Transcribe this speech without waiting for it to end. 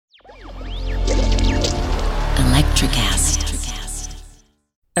Electrocast.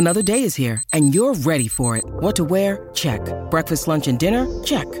 Another day is here, and you're ready for it. What to wear? Check. Breakfast, lunch, and dinner?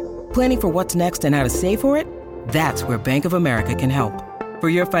 Check. Planning for what's next and how to save for it? That's where Bank of America can help. For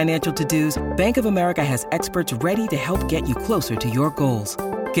your financial to-dos, Bank of America has experts ready to help get you closer to your goals.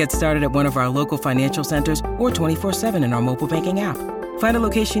 Get started at one of our local financial centers or 24/7 in our mobile banking app. Find a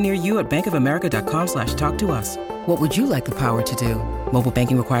location near you at bankofamerica.com/talktous. What would you like the power to do? Mobile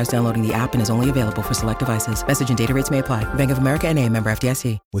banking requires downloading the app and is only available for select devices. Message and data rates may apply. Bank of America N.A., member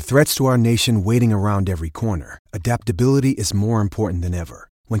FDIC. With threats to our nation waiting around every corner, adaptability is more important than ever.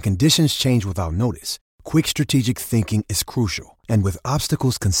 When conditions change without notice, quick strategic thinking is crucial. And with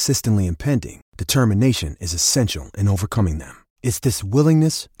obstacles consistently impending, determination is essential in overcoming them. It's this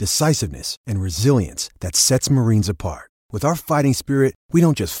willingness, decisiveness, and resilience that sets Marines apart. With our fighting spirit, we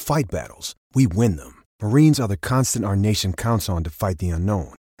don't just fight battles, we win them. Marines are the constant our nation counts on to fight the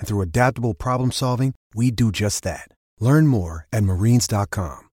unknown. And through adaptable problem solving, we do just that. Learn more at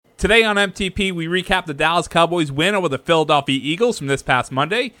marines.com. Today on MTP, we recap the Dallas Cowboys' win over the Philadelphia Eagles from this past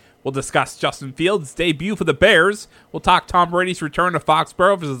Monday. We'll discuss Justin Fields' debut for the Bears. We'll talk Tom Brady's return to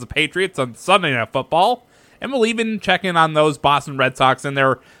Foxborough versus the Patriots on Sunday Night Football. And we'll even check in on those Boston Red Sox and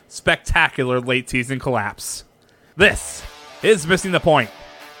their spectacular late-season collapse. This is Missing the Point,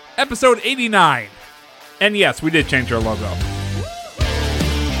 episode 89. And yes, we did change our logo.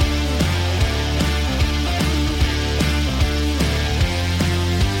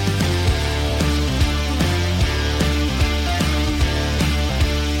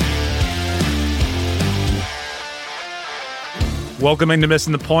 Welcome into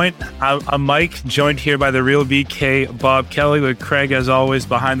Missing the Point. I'm Mike, joined here by the real BK, Bob Kelly, with Craig, as always,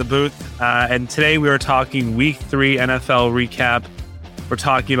 behind the booth. And today we are talking Week 3 NFL recap. We're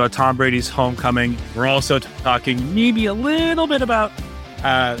talking about Tom Brady's homecoming. We're also talking maybe a little bit about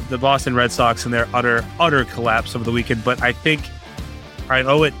the Boston Red Sox and their utter collapse over the weekend. But I think I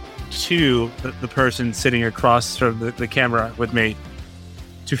owe it to the person sitting across from the camera with me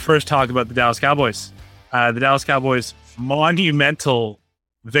to first talk about the Dallas Cowboys. The Dallas Cowboys' monumental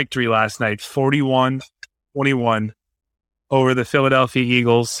victory last night, 41-21 over the Philadelphia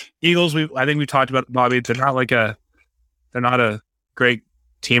Eagles. Eagles, I think we talked about, Bobby, they're not a great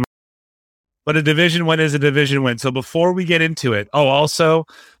team, but a division win is a division win. So before we get into it, also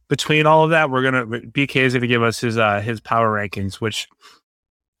between all of that, BK is going to give us his power rankings, which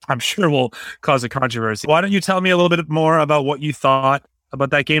I'm sure will cause a controversy. Why don't you tell me a little bit more about what you thought about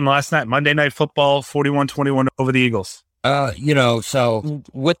that game last night, Monday Night Football, 41-21 over the Eagles? So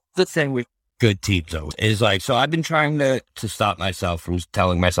what the thing with good teams though is so I've been trying to stop myself from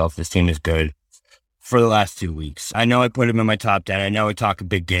telling myself this team is good for the last 2 weeks. I know I put him in my top 10. I know I talk a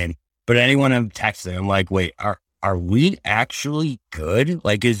big game, but anyone I'm texting, I'm like, wait, are we actually good?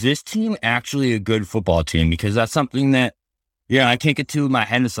 Is this team actually a good football team? Because that's something that, I can't get to my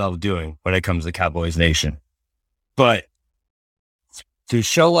head myself doing when it comes to Cowboys Nation. But to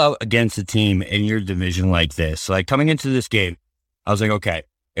show out against a team in your division like this, coming into this game, I was like, okay,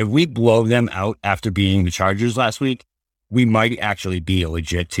 if we blow them out after beating the Chargers last week, we might actually be a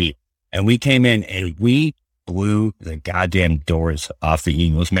legit team. And we came in and we blew the goddamn doors off the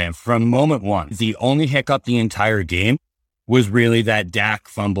Eagles, man. From moment one, the only hiccup the entire game was really that Dak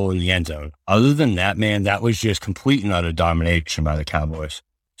fumble in the end zone. Other than that, man, that was just complete and utter domination by the Cowboys.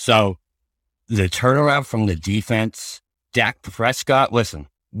 So the turnaround from the defense, Dak Prescott, listen,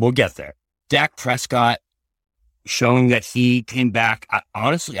 we'll get there. Dak Prescott showing that he came back.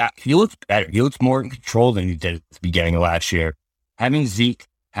 Honestly, he looks better. He looks more in control than he did at the beginning of last year. Having Zeke,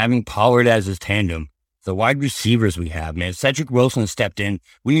 having Pollard as his tandem, the wide receivers we have, man. Cedric Wilson stepped in.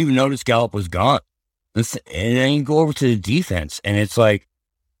 We didn't even notice Gallup was gone. And then you go over to the defense, and it's I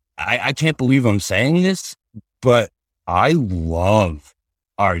can't believe I'm saying this, but I love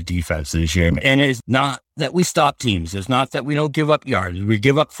our defense this year. And it's not that we stop teams. It's not that we don't give up yards. We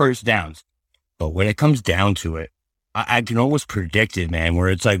give up first downs. But when it comes down to it, I can almost predict it, man, where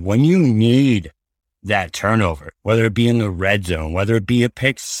it's when you need that turnover, whether it be in the red zone, whether it be a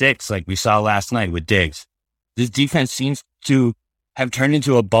pick six like we saw last night with Diggs, this defense seems to have turned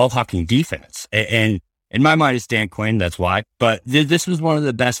into a ball hawking defense. And in my mind, it's Dan Quinn. That's why. But this was one of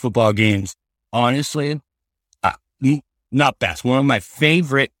the best football games, honestly. Not best. One of my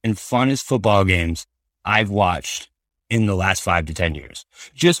favorite and funnest football games I've watched in the last 5 to 10 years,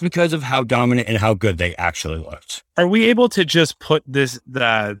 just because of how dominant and how good they actually looked. Are we able to just put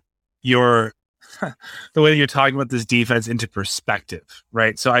your the way that you're talking about this defense into perspective,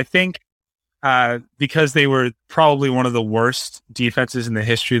 right? So I think because they were probably one of the worst defenses in the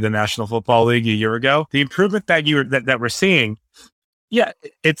history of the National Football League a year ago, the improvement that we're seeing,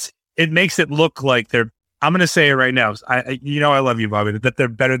 it makes it look like they're I'm going to say it right now. I love you, Bobby, that they're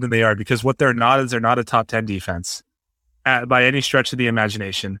better than they are, because what they're not is they're not a top 10 defense by any stretch of the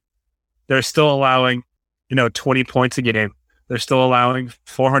imagination. They're still allowing, 20 points a game. They're still allowing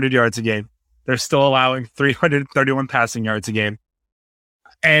 400 yards a game. They're still allowing 331 passing yards a game.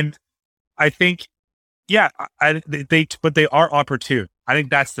 And I think, but they are opportune. I think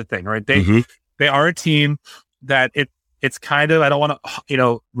that's the thing, right? They are a team that it's kind of, I don't want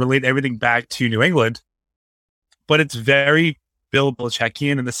to, relate everything back to New England, but it's very Bill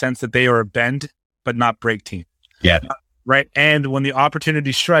Belichickian in the sense that they are a bend but not break team. Yeah. Right. And when the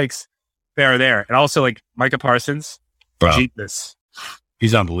opportunity strikes, they are there. And also like Micah Parsons, bro, Jesus.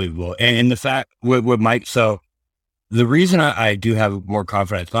 He's unbelievable. And the fact with Mike, so the reason I do have more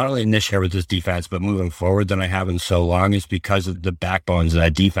confidence, not only in this year with this defense, but moving forward than I have in so long, is because of the backbones of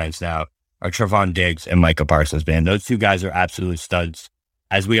that defense now are Trevon Diggs and Micah Parsons, man. Those two guys are absolute studs.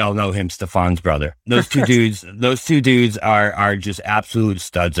 As we all know him, Stefan's brother. Those two dudes are just absolute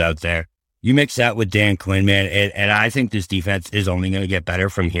studs out there. You mix that with Dan Quinn, man, and I think this defense is only going to get better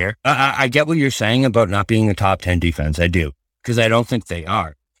from here. I get what you're saying about not being a top 10 defense. I do, because I don't think they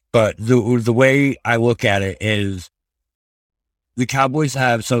are. But the way I look at it is the Cowboys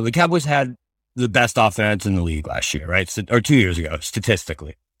had the best offense in the league last year, right? Or 2 years ago,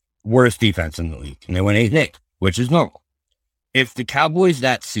 statistically. Worst defense in the league. And they went 8-8, which is normal. If the Cowboys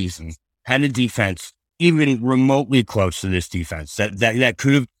that season had a defense even remotely close to this defense, that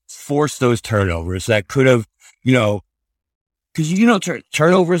could have forced those turnovers, that could have, because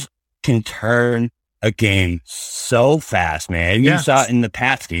turnovers can turn a game so fast, man. You saw it in the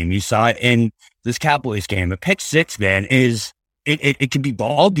Pats game. You saw it in this Cowboys game. A pick six, man, it can be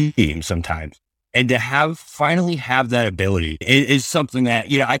ball game sometimes. And to finally have that ability is something that,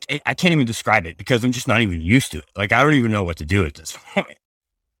 I can't even describe it because I'm just not even used to it. Like, I don't even know what to do at this point.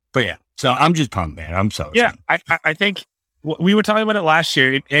 But yeah, so I'm just pumped, man. I'm so excited. I think we were talking about it last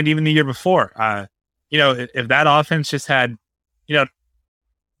year and even the year before. If that offense just had,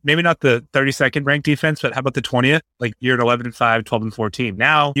 maybe not the 32nd ranked defense, but how about the 20th? Like, you're at 11-5, 12-14.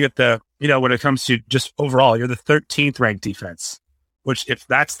 Now you get when it comes to just overall, you're the 13th ranked defense, which if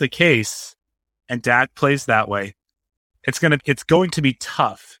that's the case, and Dak plays that way, it's going to be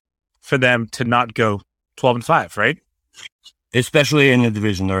tough for them to not go 12-5, right? Especially in the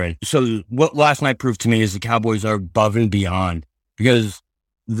division they're in. So what last night proved to me is the Cowboys are above and beyond because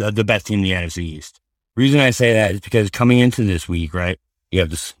the best team in the NFC East. The reason I say that is because coming into this week, right? I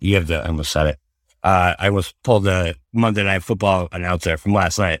almost said it. I almost pulled the Monday Night Football announcer from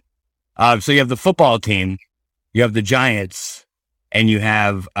last night. So you have the football team, you have the Giants, and you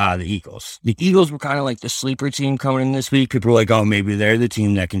have the Eagles. The Eagles were kind of like the sleeper team coming in this week. People were like, oh, maybe they're the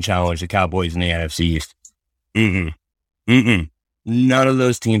team that can challenge the Cowboys in the NFC East. None of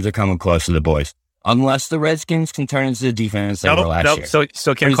those teams are coming close to the boys. Unless the Redskins can turn into the defense they were last year.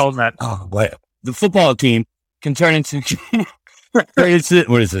 So can't call them that. Oh, what? The football team can turn into... what is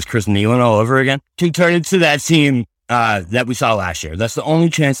this, Chris Nealon all over again? Can turn into that team that we saw last year. That's the only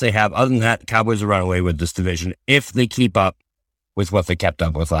chance they have. Other than that, the Cowboys will run away with this division if they keep up with what they kept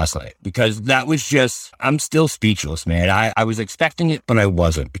up with last night, because that was just, I'm still speechless, man. I was expecting it, but I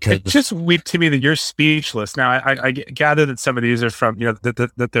wasn't, because it's just weird to me that you're speechless. Now, I gather that some of these are from,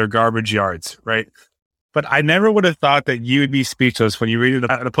 that they're garbage yards, right? But I never would have thought that you would be speechless when you read an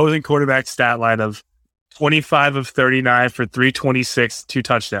opposing quarterback stat line of 25 of 39 for 326, 2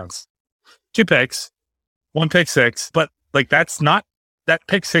 touchdowns, 2 picks, 1 pick six. But like, that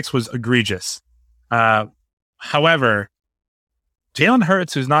pick six was egregious. However, Jalen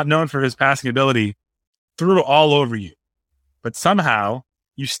Hurts, who's not known for his passing ability, threw it all over you. But somehow,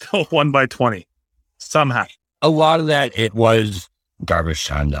 you still won by 20. Somehow. A lot of that, it was garbage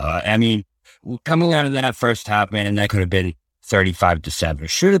time, though. I mean, coming out of that first half, man, that could have been 35-7. It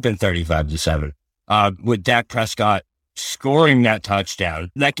should have been 35-7. With Dak Prescott scoring that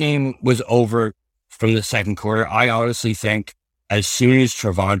touchdown, that game was over from the second quarter. I honestly think as soon as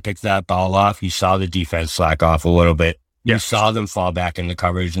Trevon picked that ball off, you saw the defense slack off a little bit. You saw them fall back in the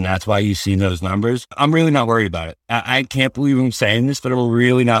coverage, and that's why you see those numbers. I'm really not worried about it. I can't believe I'm saying this, but I'm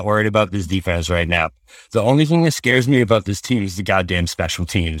really not worried about this defense right now. The only thing that scares me about this team is the goddamn special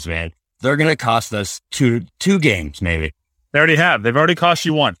teams, man. They're going to cost us two games, maybe. They already have. They've already cost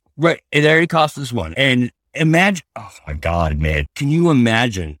you one. Right. It already cost us one. And imagine, oh my God, man. Can you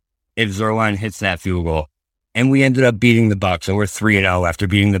imagine if Zuerlein hits that field goal and we ended up beating the Bucs and we're 3-0 after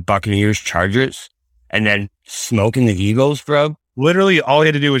beating the Buccaneers, Chargers, and then smoking the Eagles, bro? Literally, all he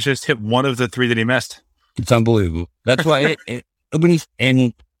had to do was just hit one of the 3 that he missed. It's unbelievable. That's why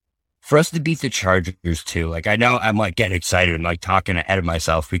and for us to beat the Chargers too, like, I know I'm like getting excited and like talking ahead of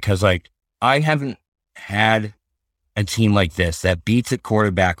myself because like I haven't had a team like this that beats a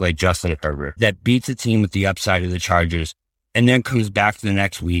quarterback like Justin Herbert, that beats a team with the upside of the Chargers, and then comes back to the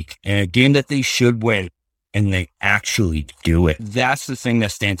next week in a game that they should win, and they actually do it. That's the thing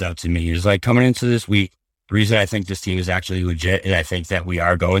that stands out to me is like coming into this week, the reason I think this team is actually legit, and I think that we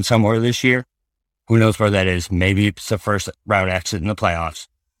are going somewhere this year. Who knows where that is? Maybe it's the first round exit in the playoffs.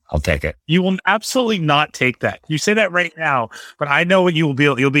 I'll take it. You will absolutely not take that. You say that right now, but I know what you will be.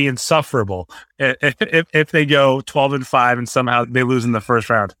 You'll be insufferable if they go 12-5 and somehow they lose in the first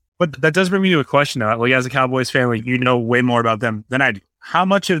round. But that does bring me to a question now. Like, as a Cowboys fan, like, you know way more about them than I do. How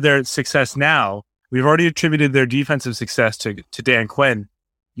much of their success now, we've already attributed their defensive success to Dan Quinn.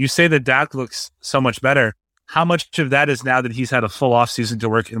 You say that Dak looks so much better. How much of that is now that he's had a full offseason to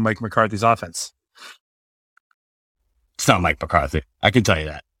work in Mike McCarthy's offense? It's not Mike McCarthy. I can tell you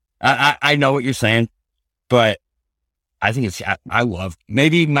that. I know what you're saying, but I think I love,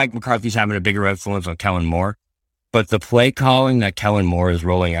 maybe Mike McCarthy's having a bigger influence on Kellen Moore, but the play calling that Kellen Moore is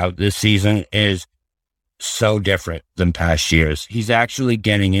rolling out this season is so different than past years. He's actually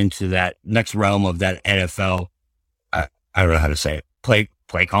getting into that next realm of that NFL, I don't know how to say it, play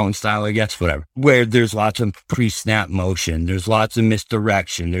calling style, I guess, whatever, where there's lots of pre-snap motion. There's lots of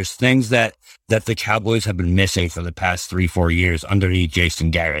misdirection. There's things that the Cowboys have been missing for the past 3-4 years underneath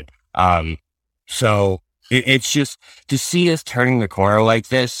Jason Garrett. So it's just to see us turning the corner like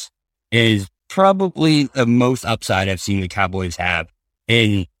this is probably the most upside I've seen the Cowboys have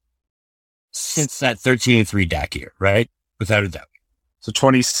since that 13-3 Dak year, right? Without a doubt. So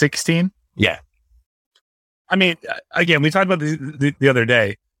 2016? Yeah. I mean, again, we talked about the other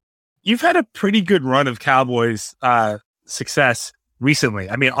day. You've had a pretty good run of Cowboys success recently.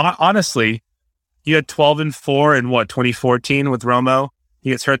 I mean, honestly, you had 12-4 in 2014 with Romo. He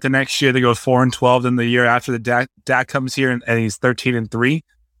gets hurt the next year. They go 4-12. Then the year after, the Dak comes here and he's 13-3.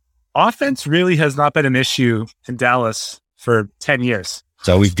 Offense really has not been an issue in Dallas for 10 years. It's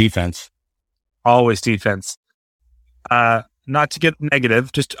always defense. Always defense. Not to get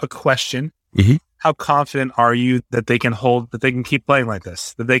negative, just a question. Mm-hmm. How confident are you that they can keep playing like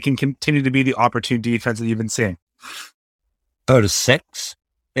this, that they can continue to be the opportune defense that you've been seeing? About a 6.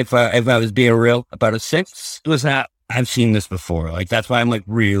 If I was being real, about a 6. Listen, I've seen this before. Like, that's why I'm like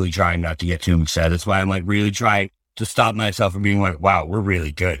really trying not to get too excited. That's why I'm like really trying to stop myself from being like, wow, we're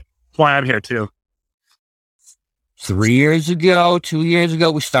really good. That's why I'm here too. 2 years ago,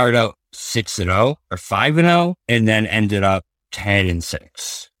 we started out 6-0 or 5-0 and then ended up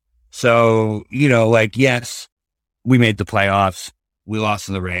 10-6. So, like, yes, we made the playoffs. We lost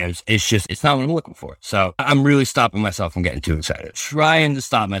to the Rams. It's not what I'm looking for. So I'm really stopping myself from getting too excited. Trying to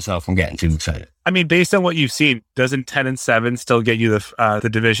stop myself from getting too excited. I mean, based on what you've seen, doesn't 10-7 still get you the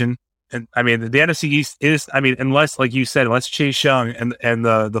division? And I mean, the NFC East is, I mean, unless, like you said, unless Chase Young and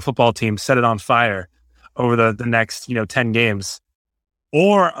the football team set it on fire over the next, 10 games,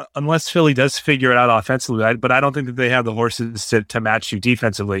 or unless Philly does figure it out offensively, but I don't think that they have the horses to match you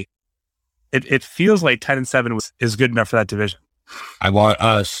defensively. It feels like 10-7 is good enough for that division. I want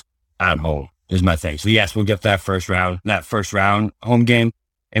us at home is my thing. So yes, we'll get that first round home game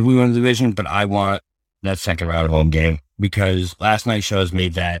if we win the division, but I want that second round home game because last night shows me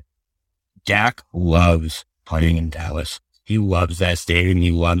that Dak loves playing in Dallas. He loves that stadium.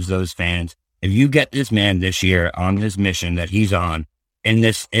 He loves those fans. If you get this man this year on this mission that he's on, in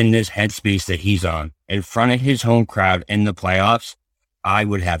this headspace that he's on, in front of his home crowd in the playoffs, I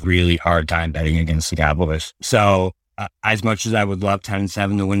would have really hard time betting against the Cowboys. So as much as I would love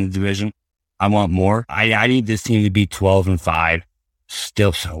 10-7 to win the division, I want more. I need this team to be 12-5.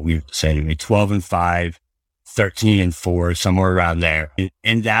 Still so weird to say to me. 12-5, 13-4, somewhere around there.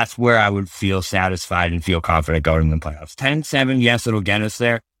 And that's where I would feel satisfied and feel confident going in the playoffs. 10-7, yes, it'll get us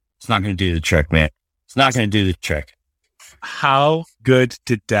there. It's not going to do the trick, man. It's not going to do the trick. How good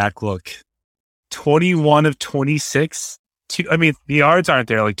did Dak look? 21 of 26. The yards aren't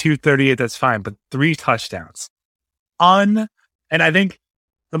there, like 238, that's fine, but 3 touchdowns. And I think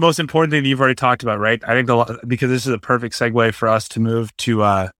the most important thing that you've already talked about, right? I think because this is a perfect segue for us to move to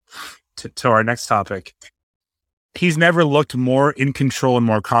our next topic. He's never looked more in control and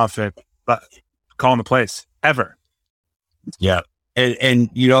more confident, but calling the plays ever. Yeah. And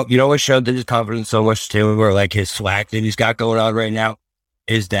you know what showed that his confidence so much too, or like his swag that he's got going on right now,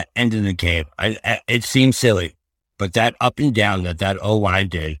 is that end of the game. It seems silly, but that up and down that O-line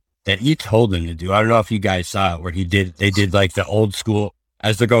did, that he told them to do. I don't know if you guys saw it, where they did like the old school,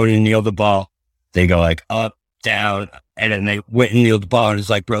 as they're going to kneel the ball, they go like up, down, and then they went and kneeled the ball. And it's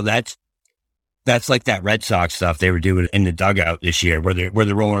like, bro, that's like that Red Sox stuff they were doing in the dugout this year, where they're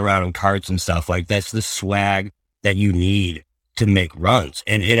rolling around in carts and stuff. Like, that's the swag that you need to make runs.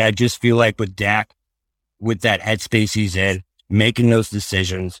 And I just feel like with Dak, with that headspace he's in, making those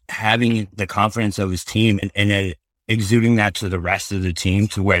decisions, having the confidence of his team, and then exuding that to the rest of the team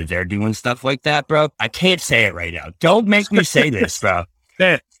to where they're doing stuff like that, bro. I can't say it right now. Don't make me say this, bro.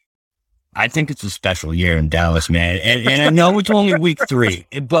 I think it's a special year in Dallas, man. And I know it's only week 3,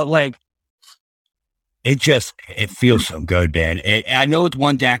 but like, it feels so good, man. I know it's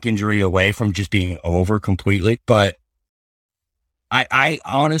one Dak injury away from just being over completely, but I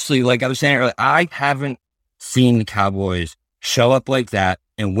honestly, like I was saying earlier, I haven't seen the Cowboys show up like that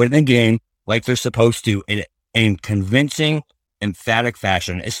and win a game like they're supposed to in convincing, emphatic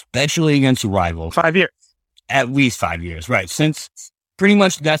fashion, especially against a rival. 5 years. At least 5 years, right? Since pretty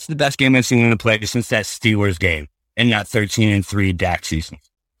much that's the best game I've seen them play since that Steelers game and that 13-3 Dak season.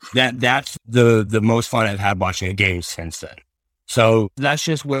 That's the most fun I've had watching a game since then. So that's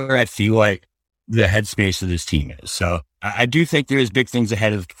just where I feel like the headspace of this team is. So I do think there is big things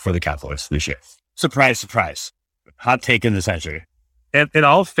ahead for the Cowboys this year. Surprise, surprise. Hot take in the century. In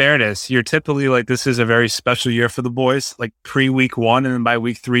all fairness, you're typically like, this is a very special year for the boys, like pre-week 1, and then by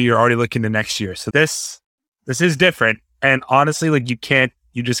week 3, you're already looking to next year. So this is different. And honestly, like you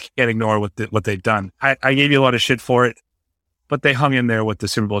just can't ignore what they've done. I gave you a lot of shit for it, but they hung in there with the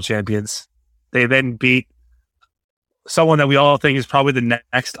Super Bowl champions. They then beat someone that we all think is probably the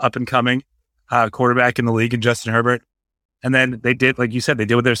next up and coming quarterback in the league, in Justin Herbert. And then they did, like you said, they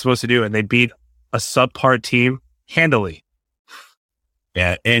did what they're supposed to do, and they beat a subpar team handily.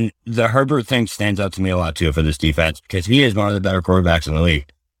 Yeah, and the Herbert thing stands out to me a lot too for this defense because he is one of the better quarterbacks in the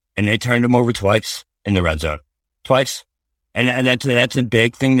league, and they turned him over twice in the red zone, twice, and that's a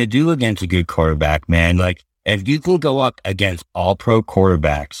big thing to do against a good quarterback, man. Like if you can go up against all pro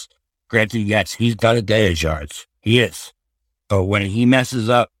quarterbacks, granted, yes, he's got to get his yards, he is, but when he messes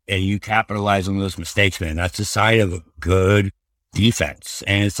up and you capitalize on those mistakes, man, that's a sign of a good defense,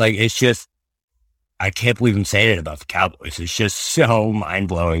 and it's just. I can't believe I'm saying it about the Cowboys. It's just so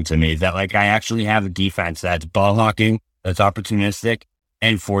mind-blowing to me that, like, I actually have a defense that's ball hawking, that's opportunistic,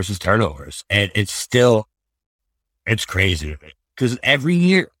 and forces turnovers. And it's crazy to me. Because every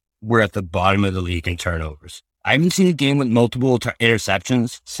year, we're at the bottom of the league in turnovers. I haven't seen a game with multiple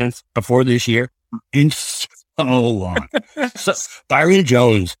interceptions since before this year in so long. So, Byron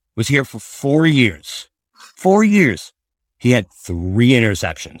Jones was here for 4 years. 4 years. He had 3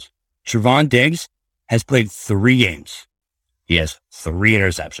 interceptions. Trevon Diggs has played 3 games. He has 3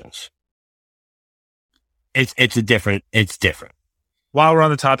 interceptions. It's different. While we're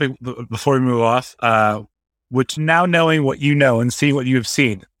on the topic, before we move off, which now knowing what you know and seeing what you have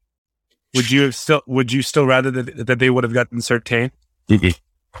seen, would you still rather that they would have gotten Surtain?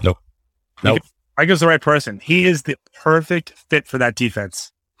 Nope. I guess the right person. He is the perfect fit for that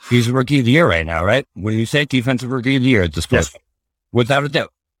defense. He's Rookie of the Year right now, right? When you say Defensive Rookie of the Year at this point, yes. Without a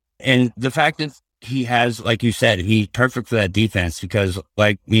doubt. And the fact that he has, like you said, he's perfect for that defense because,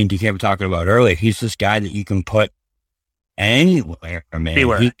 like me and DK were talking about earlier, he's this guy that you can put anywhere, man.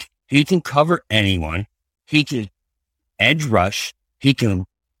 Anywhere. He can cover anyone. He can edge rush. He can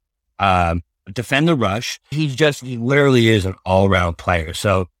defend the rush. He literally is an all-around player.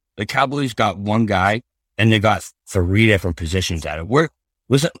 So the Cowboys got one guy, and they got 3 different positions at it.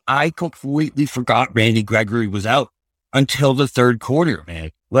 I completely forgot Randy Gregory was out until the 3rd quarter,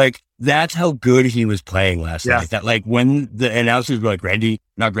 man. Like, that's how good he was playing last night. That, like, when the announcers were like, Randy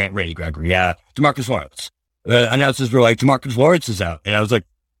Gregory, DeMarcus Lawrence. The announcers were like, DeMarcus Lawrence is out. And I was like,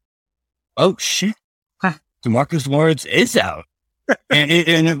 oh, shit. DeMarcus Lawrence is out. and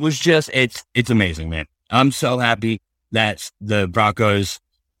it was just, it's amazing, man. I'm so happy that the Broncos,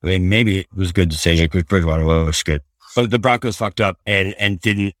 I mean, maybe it was a good decision because Bridgewater was good. But the Broncos fucked up and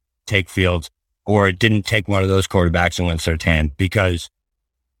didn't take Fields or didn't take one of those quarterbacks and went Surtain because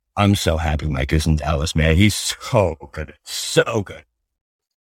I'm so happy Mike is in Dallas, man. He's so good. So good.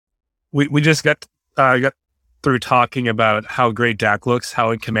 We just got through talking about how great Dak looks,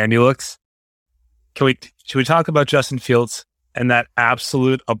 how in command he looks. Should we talk about Justin Fields and that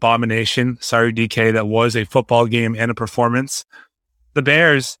absolute abomination, sorry DK, that was a football game and a performance? The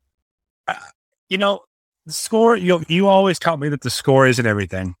Bears, the score, you always tell me that the score isn't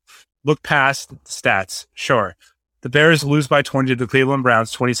everything. Look past the stats, sure. The Bears lose by 20 to the Cleveland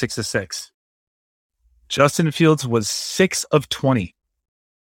Browns, 26-6. Justin Fields was 6 of 20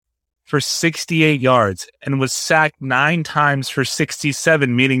 for 68 yards and was sacked 9 times for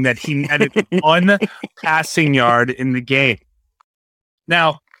 67, meaning that he netted 1 passing yard in the game.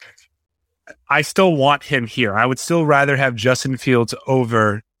 Now, I still want him here. I would still rather have Justin Fields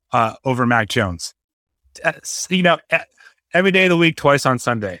over Mac Jones. Every day of the week, twice on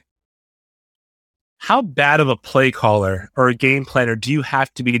Sunday. how bad of a play caller or a game planner do you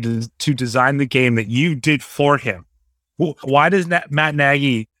have to be to design the game that you did for him? Why does Matt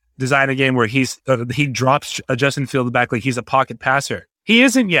Nagy design a game where he drops Justin Fields back like he's a pocket passer? He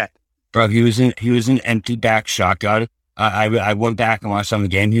isn't yet. Bro, he was an empty back shotgun. I went back and watched some of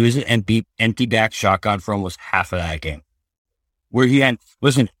the game. He was an empty back shotgun for almost half of that game. Where he had,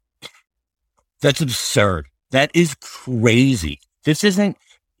 listen, that's absurd. That is crazy. This isn't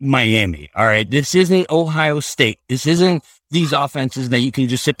Miami, all right? This isn't Ohio State. This isn't these offenses that you can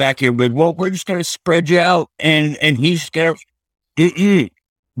just sit back here with, well, we're just going to spread you out and he's going to...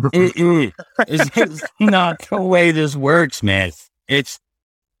 It's not the way this works, man. It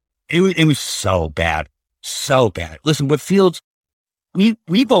was so bad. So bad. Listen, with Fields, we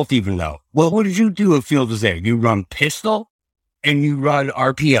both even know. Well, what did you do if Fields was there? You run pistol and you run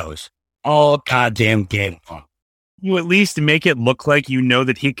RPOs all goddamn game long. You at least make it look like you know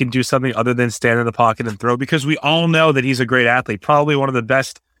that he can do something other than stand in the pocket and throw, because we all know that he's a great athlete, probably one of the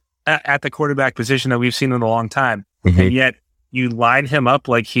best at the quarterback position that we've seen in a long time. Mm-hmm. And yet you line him up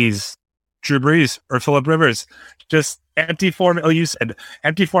like he's Drew Brees or Phillip Rivers, just empty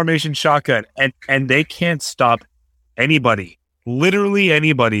formation shotgun, and they can't stop anybody, literally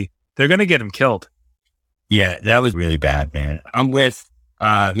anybody. They're going to get him killed. Yeah, that was really bad, man. I'm with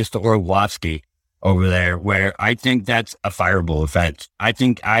Mr. Orlovsky over there, where I think that's a fireable offense. I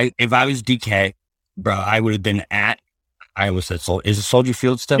think if I was DK, bro, I would have been at, I almost said, is it Soldier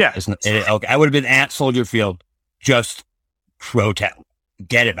Field still? Yeah. Okay, I would have been at Soldier Field, just protest,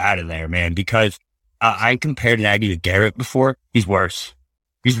 get him out of there, man, because I compared Nagy to Garrett before. He's worse.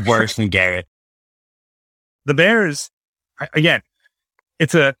 He's worse than Garrett. The Bears, again,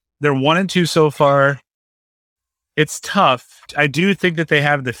 they're 1-2 so far. It's tough. I do think that they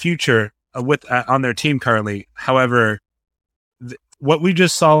have the future on their team currently. However, what we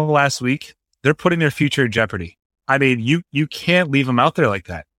just saw last week, they're putting their future in jeopardy. I mean, you can't leave them out there like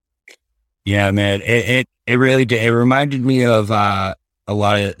that. Yeah, man. It really did. It reminded me of a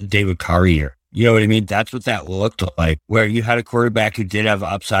lot of David Carr year. You know what I mean? That's what that looked like, where you had a quarterback who did have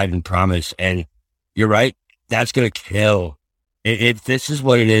upside and promise. And you're right, that's going to kill. If this is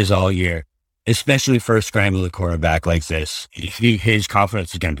what it is all year, especially for a scrambling quarterback like this, his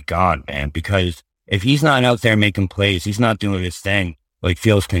confidence is going to be gone, man, because if he's not out there making plays, he's not doing his thing like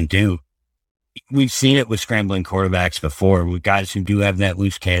Fields can do. We've seen it with scrambling quarterbacks before, with guys who do have that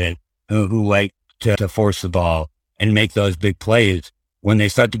loose cannon, who like to force the ball and make those big plays. When they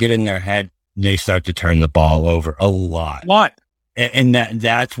start to get in their head, they start to turn the ball over a lot. And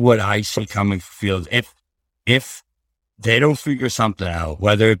that's what I see coming for Fields. If they don't figure something out,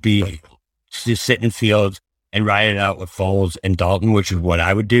 whether it be just sit in Fields and ride it out with Foles and Dalton, which is what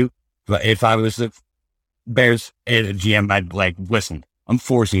I would do. But if I was the Bears GM, I'd be like, listen, I'm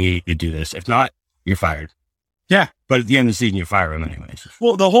forcing you to do this. If not, you're fired. Yeah. But at the end of the season, you fire him anyways.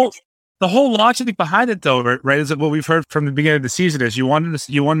 Well, the whole logic behind it, though, right, is that what we've heard from the beginning of the season is you wanted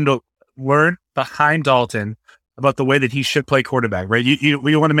to learn behind Dalton about the way that he should play quarterback, right? You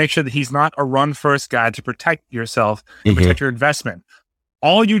want to make sure that he's not a run-first guy to protect yourself and protect your investment.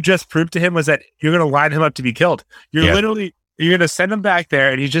 All you just proved to him was that you're going to line him up to be killed. You're going to send him back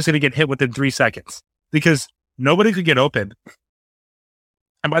there, and he's just going to get hit within 3 seconds because nobody could get open.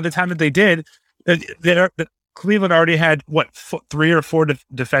 And by the time that they did, Cleveland already had, 3 or 4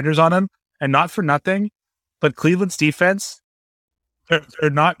 defenders on him, and not for nothing, but Cleveland's defense, they're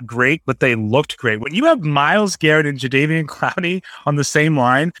not great, but they looked great. When you have Myles Garrett and Jadeveon Clowney on the same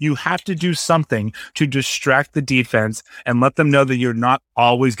line, you have to do something to distract the defense and let them know that you're not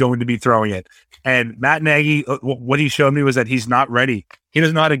always going to be throwing it. And Matt Nagy, what he showed me was that he's not ready. He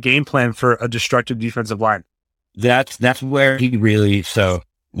doesn't know how to game plan for a destructive defensive line. That's where he really, so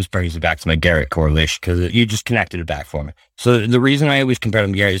this brings it back to my Garrett correlation, because you just connected it back for me. So the reason I always compare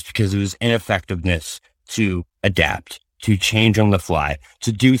him to Garrett is because of his ineffectiveness to adapt, to change on the fly,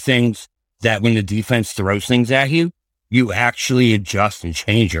 to do things that when the defense throws things at you, you actually adjust and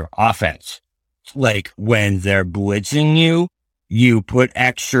change your offense. Like when they're blitzing you, you put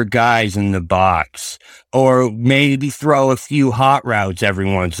extra guys in the box, or maybe throw a few hot routes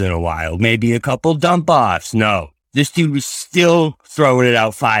every once in a while, maybe a couple dump offs. No, this dude was still throwing it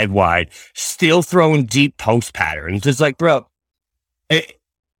out 5 wide, still throwing deep post patterns. It's like, bro,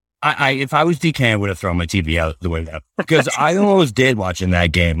 if I was DK, I would have thrown my TV out the window, because I almost did watching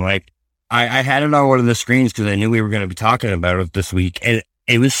that game. Like I had it on one of the screens because I knew we were going to be talking about it this week, and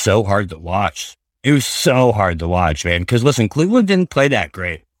it was so hard to watch. It was so hard to watch, man. Because listen, Cleveland didn't play that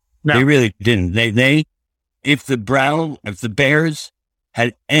great. No. They really didn't. If the Bears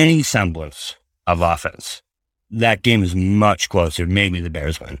had any semblance of offense, that game is much closer. Maybe the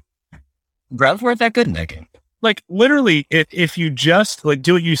Bears win. Browns weren't that good in that game. Like literally, if you just like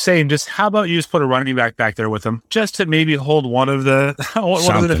do what you say and just how about you just put a running back there with them just to maybe hold one of the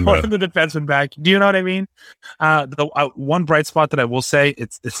defensemen back. Do you know what I mean? The one bright spot that I will say,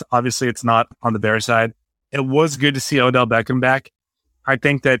 it's obviously it's not on the Bears side. It was good to see Odell Beckham back. I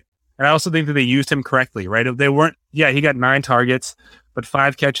think that, and I also think that they used him correctly, right? If they weren't, he got 9 targets, but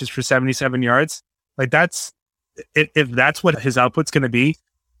 5 catches for 77 yards. Like if that's what his output's going to be,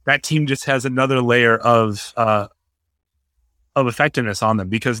 that team just has another layer of effectiveness on them,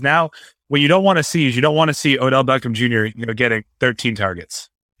 because now what you don't want to see is you don't want to see Odell Beckham Jr. Getting 13 targets.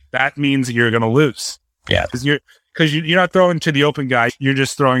 That means you're going to lose. Yeah, because you're not throwing to the open guy, you're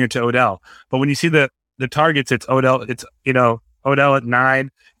just throwing it to Odell. But when you see the targets, it's Odell. It's Odell at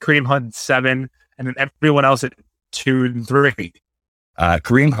 9, Kareem Hunt at 7, and then everyone else at 2 and 3.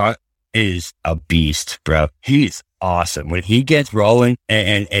 Kareem Hunt is a beast, bro. He's awesome. When he gets rolling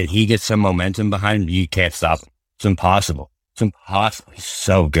and he gets some momentum behind him, you can't stop him. It's impossible. He's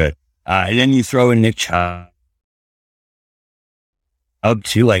so good. And then you throw in Nick Chubb up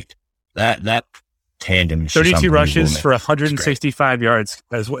to like that tandem. 32 rushes for 165 yards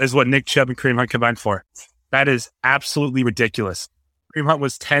is what Nick Chubb and Kareem Hunt combined for. That is absolutely ridiculous. Kareem Hunt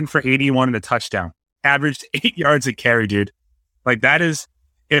was 10 for 81 and a touchdown. Averaged 8 yards a carry, dude. Like that is,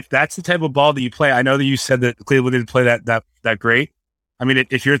 if that's the type of ball that you play, I know that you said that Cleveland didn't play that great. I mean,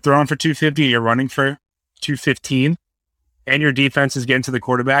 if you're throwing for 250, you're running for 215, and your defense is getting to the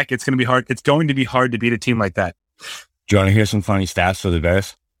quarterback, it's going to be hard. It's going to be hard to beat a team like that. Do you want to hear some funny stats for the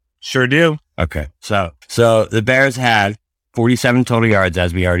Bears? Sure do. Okay. So the Bears had 47 total yards,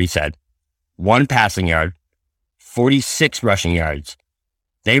 as we already said, 1 passing yard, 46 rushing yards.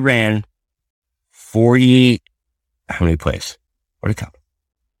 They ran 40, how many plays? What did it come?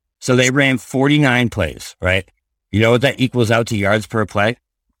 So they ran 49 plays, right? You know what that equals out to yards per play?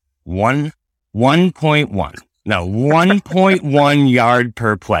 1.1 yard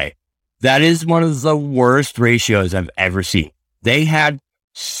per play. That is one of the worst ratios I've ever seen. They had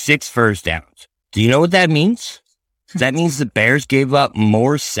 6 first downs. Do you know what that means? That means the Bears gave up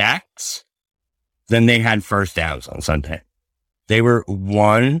more sacks than they had first downs on Sunday. They were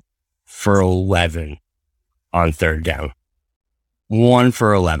 1 for 11 on third down. 1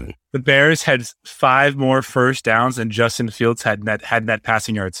 for 11. The Bears had 5 more first downs than Justin Fields had net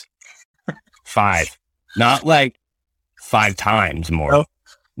passing yards. 5. Not like 5 times more.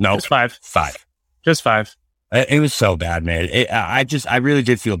 No. Just 5. 5. Just 5. It was so bad, man. I really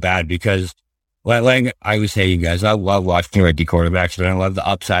did feel bad because, like I was saying, you guys, I love watching rookie quarterbacks, and I love the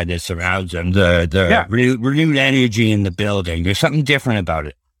upside that surrounds them, the renewed energy in the building. There's something different about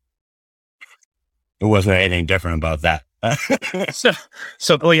it. There wasn't anything different about that. So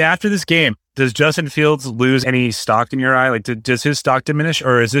after this game, does Justin Fields lose any stock in your eye? Like, does his stock diminish,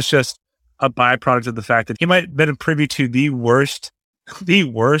 or is this just a byproduct of the fact that he might have been privy to the worst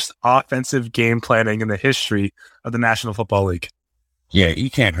offensive game planning in the history of the National Football League? Yeah, you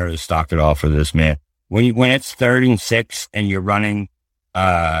can't hurt his stock at all for this, man. When it's 3rd and 6 and you're running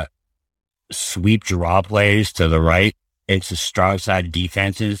sweep draw plays to the right, it's the strong side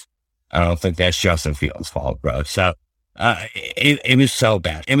defenses. I don't think that's Justin Fields' fault, bro. So it was so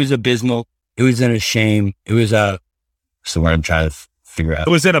bad. It was abysmal. It was a shame. It was what's the word I'm trying to figure out?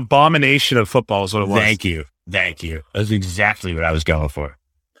 It was an abomination of football is what it was. Thank you. That's exactly what I was going for.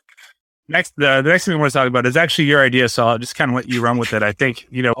 The next thing we want to talk about is actually your idea, so I'll just kind of let you run with it. I think,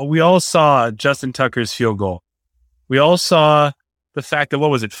 we all saw Justin Tucker's field goal. We all saw the fact that,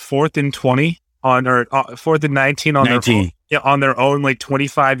 4th and 20 or 4th and 19 on 19. on their own like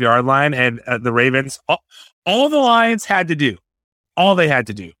 25-yard line, and the Ravens, all the Lions had to do, all they had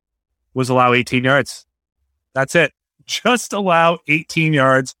to do was allow 18 yards. That's it. Just allow 18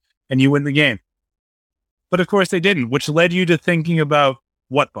 yards and you win the game. But of course they didn't, which led you to thinking about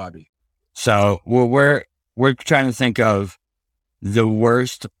what, Bobby? So we're trying to think of the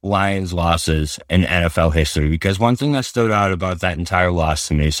worst Lions losses in NFL history, because one thing that stood out about that entire loss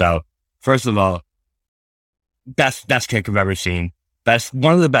to me. So first of all, best kick I've ever seen.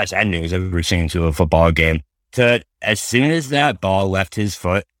 One of the best endings I've ever seen to a football game. As soon as that ball left his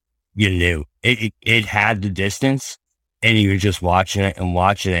foot, you knew it had the distance, and you were just watching it,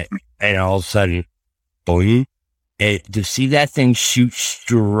 and all of a sudden, boing! To see that thing shoot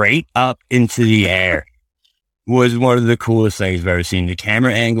straight up into the air was one of the coolest things I've ever seen. The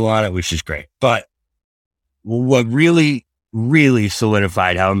camera angle on it was just great. But what really, really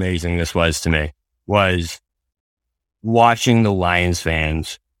solidified how amazing this was to me was watching the Lions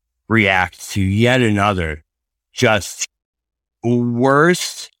fans react to yet another just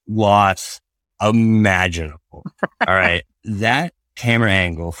worst loss imaginable. All right. That camera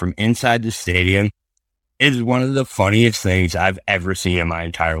angle from inside the stadium is one of the funniest things I've ever seen in my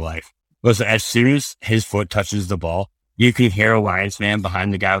entire life. Listen, as soon as his foot touches the ball, you can hear a Lions fan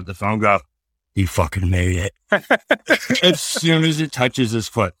behind the guy with the phone go, "He fucking made it." As soon as it touches his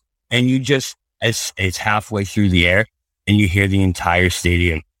foot, and you just, it's halfway through the air, and you hear the entire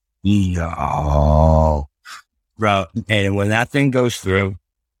stadium, "No." Bro, and when that thing goes through,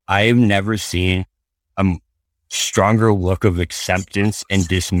 I have never seen a stronger look of acceptance and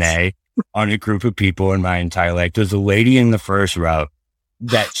dismay on a group of people in my entire life. There's a lady in the first row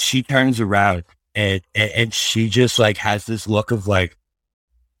that she turns around and she just like has this look of like,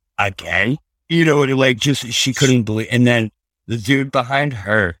 again, you know, like just, she couldn't believe. And then the dude behind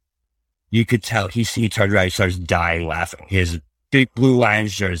her, you could tell he turned around, he starts dying laughing. He has a big blue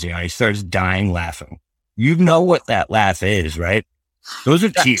Lions jersey on. He starts dying laughing. You know what that laugh is, right? Those are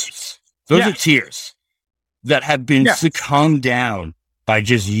tears. Those are tears that have been succumbed down by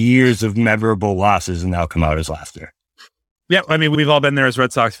just years of memorable losses and now come out as laughter. Yeah, I mean, we've all been there as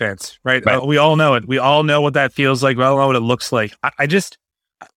Red Sox fans, right? We all know it. We all know what that feels like. We all know what it looks like. I just,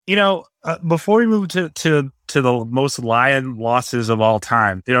 you know, before we move to the most Lion losses of all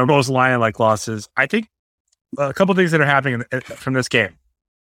time, you know, most Lion-like losses, I think a couple of things that are happening from this game.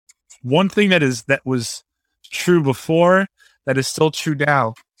 One thing that was true before, that is still true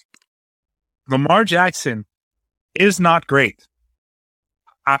now. Lamar Jackson is not great.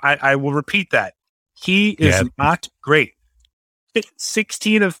 I will repeat that. He is not great.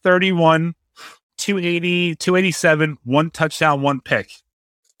 16 of 31, 280, 287, 1 touchdown, 1 pick.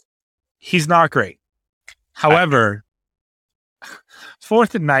 He's not great. However,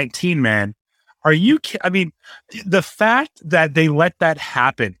 4th and 19, man. Are you? I mean, the fact that they let that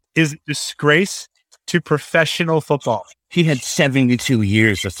happen is a disgrace to professional football. He had 72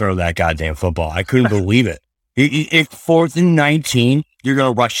 years to throw that goddamn football. I couldn't believe it. If 4th and 19, you're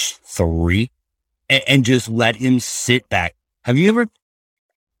going to rush 3 and just let him sit back. Have you ever?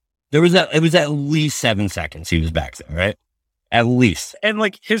 It was at least 7 seconds he was back there, right? At least. And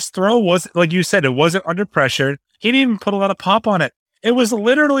like his throw was, like you said, it wasn't under pressure. He didn't even put a lot of pop on it. It was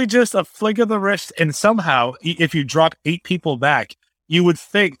literally just a flick of the wrist. And somehow, if you drop 8 people back, you would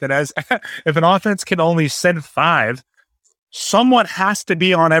think that as if an offense can only send 5, someone has to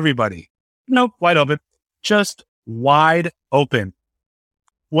be on everybody. Nope, wide open. Just wide open.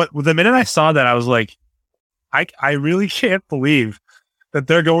 The minute I saw that, I was like, I really can't believe that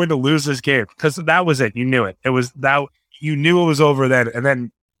they're going to lose this game, because that was it. You knew it. It was that you knew it was over then. And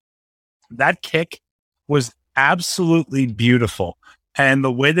then that kick was absolutely beautiful. And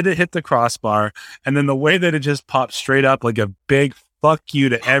the way that it hit the crossbar, and then the way that it just popped straight up like a big fuck you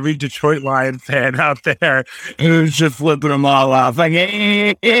to every Detroit Lion fan out there. It was just flipping them all off. Like,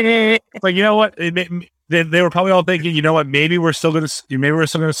 like, you know what? They were probably all thinking, you know what? Maybe we're still going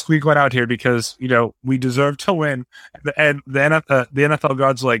to squeak one out here because, you know, we deserve to win. And the NFL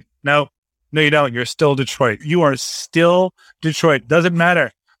God's like, no, you don't. You're still Detroit. You are still Detroit. Doesn't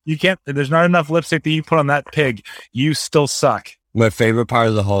matter. You can't. There's not enough lipstick that you put on that pig. You still suck. My favorite part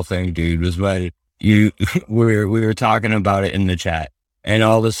of the whole thing, dude, was when we were talking about it in the chat, and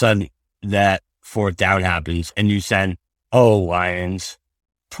all of a sudden that 4th down happens, and you said, "Oh, Lions,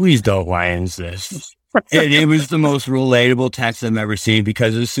 please don't Lions this." And it was the most relatable text I've ever seen,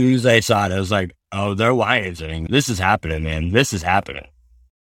 because as soon as I saw it, I was like, "Oh, they're Lionsing. This is happening, man. This is happening."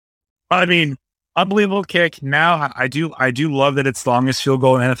 I mean, unbelievable kick. Now, I do love that it's the longest field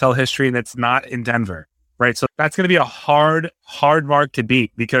goal in NFL history, and it's not in Denver, right? So that's going to be a hard mark to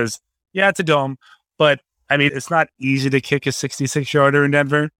beat, because, yeah, it's a dome, but, I mean, it's not easy to kick a 66-yarder in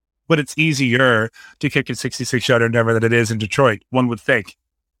Denver, but it's easier to kick a 66-yarder in Denver than it is in Detroit, one would think.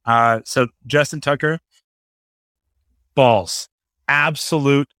 So Justin Tucker, balls,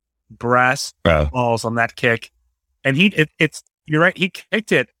 absolute brass balls on that kick. And you're right, he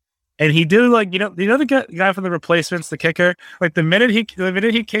kicked it. And he did, like, you know the guy from the replacements, the kicker, like the minute he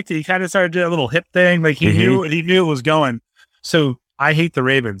kicked it, he kind of started doing a little hip thing, like he knew it was going. So I hate the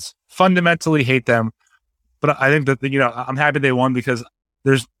Ravens, fundamentally hate them, but I think that, you know, I'm happy they won, because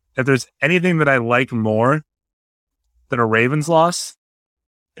if there's anything that I like more than a Ravens loss,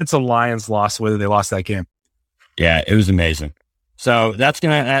 it's a Lions loss, whether they lost that game. Yeah, it was amazing. So but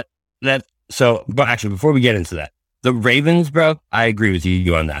actually, before we get into that, the Ravens, bro, I agree with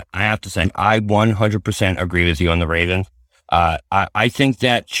you on that. I have to say, I 100% agree with you on the Ravens. I think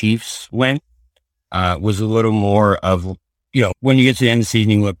that Chiefs win was a little more of, you know, when you get to the end of the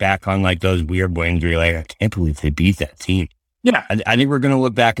season, you look back on like those weird wins where you're like, I can't believe they beat that team. Yeah, I think we're going to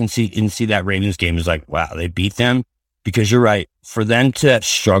look back and see that Ravens game is like, wow, they beat them. Because you're right, for them to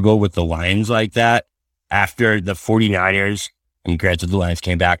struggle with the Lions like that after the 49ers And granted, the Lions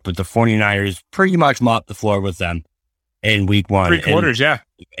came back, but the 49ers pretty much mopped the floor with them in week 1. 3 quarters, yeah.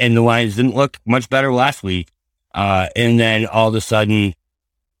 And the Lions didn't look much better last week. And then all of a sudden,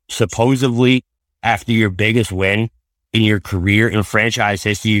 supposedly, after your biggest win in your career in franchise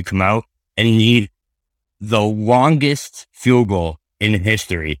history, you come out and you need the longest field goal in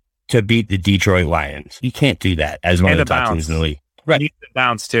history to beat the Detroit Lions. You can't do that as one of the top teams in the league. Right. You need to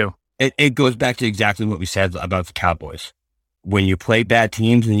bounce too. It goes back to exactly what we said about the Cowboys. When you play bad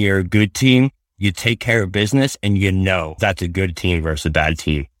teams and you're a good team, you take care of business and you know that's a good team versus a bad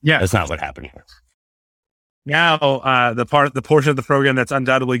team. Yeah. That's not what happened here. Now, the portion of the program that's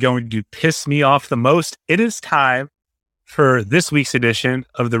undoubtedly going to piss me off the most, it is time for this week's edition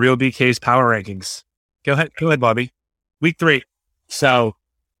of the Real BK's Power Rankings. Go ahead, Bobby. Week 3. So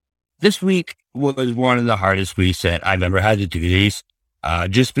this week was one of the hardest weeks that I've ever had to do these,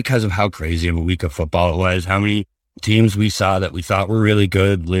 just because of how crazy of a week of football it was, how many teams we saw that we thought were really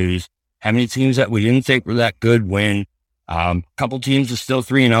good lose, how many teams that we didn't think were that good win. A couple teams are still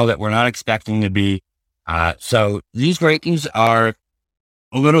 3-0 that we're not expecting to be. So these rankings are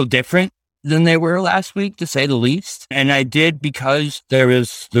a little different than they were last week, to say the least. And I did because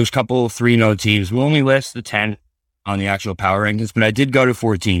there's couple of 3-0 teams. We'll only list the 10 on the actual power rankings, but I did go to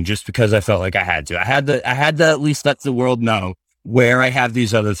 14 just because I felt like I had to. I had to at least let the world know where I have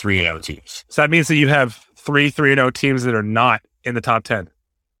these other 3-0 teams. So that means that you have 3 3-0 teams that are not in the top 10.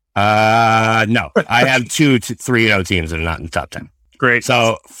 No, I have 2 3-0 teams that are not in the top 10. Great.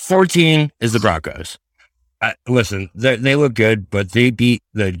 So 14 is the Broncos. Listen, they look good, but they beat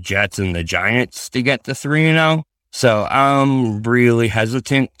the Jets and the Giants to get to 3-0. So I'm really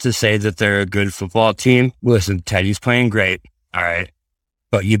hesitant to say that they're a good football team. Listen, Teddy's playing great. All right.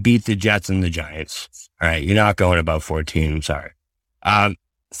 But you beat the Jets and the Giants. All right. You're not going above 14. I'm sorry.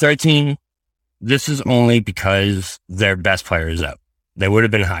 13. This is only because their best player is out. They would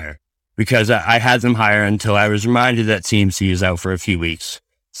have been higher because I had them higher until I was reminded that CMC is out for a few weeks.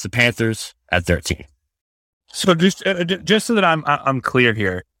 It's the Panthers at 13. So just so that I'm clear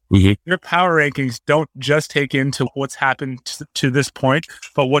here, your power rankings don't just take into what's happened to this point,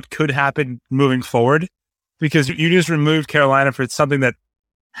 but what could happen moving forward, because you just removed Carolina for something that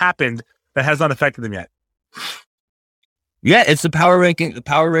happened that has not affected them yet. Yeah, it's the power ranking. The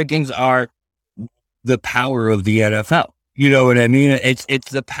power rankings are the power of the NFL. You know what I mean?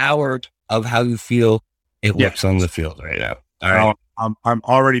 It's the power of how you feel it looks on the field right now. All right. I'm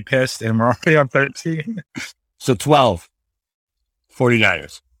already pissed, and we're already on 13. So 12,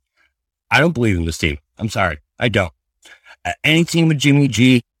 49ers. I don't believe in this team. I'm sorry. I don't. Any team with Jimmy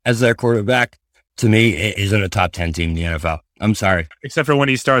G as their quarterback, to me, isn't a top 10 team in the NFL. I'm sorry. Except for when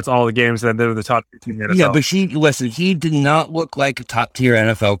he starts all the games, then they're the top team in the NFL. Yeah, but he did not look like a top tier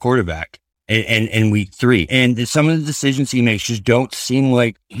NFL quarterback in week 3. And some of the decisions he makes just don't seem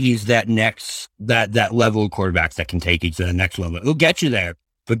like he's that level of quarterback that can take you to the next level. It'll get you there.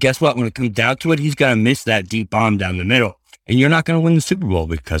 But guess what? When it comes down to it, he's going to miss that deep bomb down the middle. And you're not going to win the Super Bowl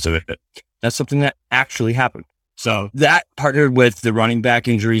because of it. That's something that actually happened. So that partnered with the running back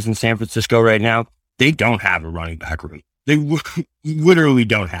injuries in San Francisco right now, they don't have a running back room. They literally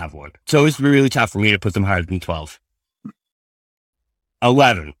don't have one. So it's really tough for me to put them higher than 12.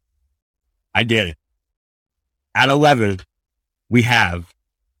 11. I did it. At 11, we have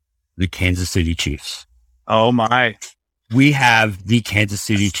the Kansas City Chiefs. Oh, my. We have the Kansas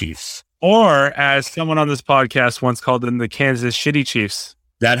City Chiefs. Or, as someone on this podcast once called them, the Kansas Shitty Chiefs.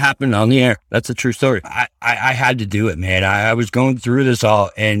 That happened on the air. That's a true story. I had to do it, man. I was going through this all,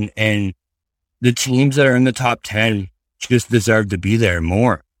 and the teams that are in the top 10 just deserve to be there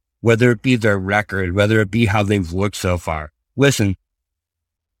more, whether it be their record, whether it be how they've looked so far. Listen,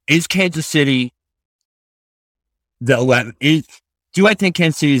 is Kansas City the 11? Do I think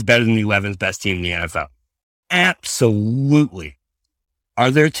Kansas City is better than the 11th best team in the NFL? Absolutely. Are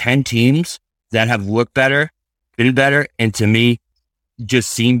there 10 teams that have looked better, been better, and to me,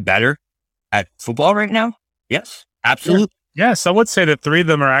 just seem better at football right now? Yes, absolutely. Yes, I would say that 3 of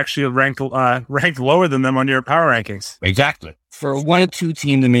them are actually ranked lower than them on your power rankings. Exactly. For a 1 and 2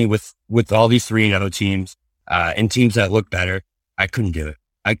 team to me with all these 3-0 teams and teams that look better, I couldn't do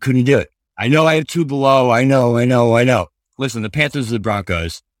it. I know I have 2 below. I know. Listen, the Panthers and the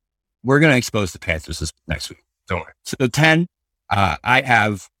Broncos, we're going to expose the Panthers this next week. Don't worry. So 10, I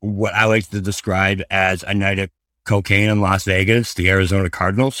have what I like to describe as a night of cocaine in Las Vegas, the Arizona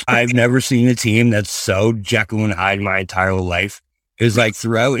Cardinals. I've never seen a team that's so Jekyll and Hyde my entire life. It's like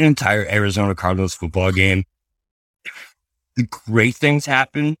throughout an entire Arizona Cardinals football game, great things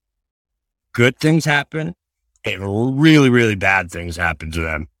happen, good things happen, and really, really bad things happen to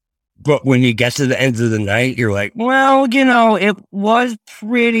them. But when you get to the end of the night, you're like, well, it was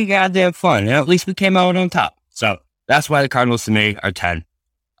pretty goddamn fun. And at least we came out on top. So that's why the Cardinals to me are 10.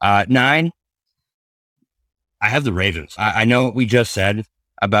 9, I have the Ravens. I know what we just said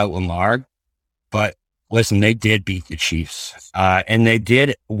about Lamar, but listen, they did beat the Chiefs. And they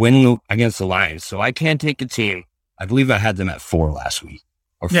did win against the Lions. So I can't take a team. I believe I had them at 4 last week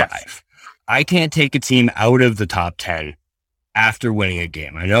or 5. Yes. I can't take a team out of the top 10 after winning a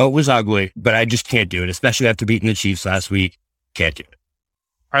game. I know it was ugly, but I just can't do it, especially after beating the Chiefs last week. Can't do it.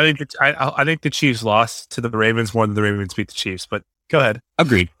 I think the Chiefs lost to the Ravens more than the Ravens beat the Chiefs, but go ahead.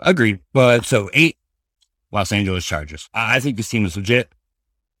 Agreed. But so 8, Los Angeles Chargers. I think this team is legit.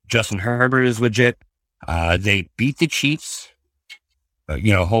 Justin Herbert is legit. They beat the Chiefs,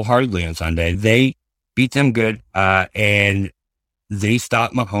 wholeheartedly on Sunday. They beat them good, and they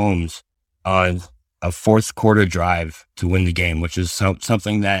stopped Mahomes on a fourth quarter drive to win the game, which is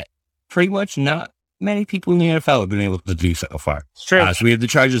something that pretty much not many people in the NFL have been able to do so far. It's true. So we have the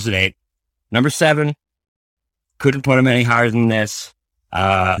Chargers at 8. Number 7, couldn't put them any higher than this.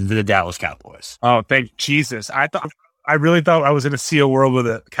 The Dallas Cowboys. Oh, thank Jesus. I really thought I was in a see a world where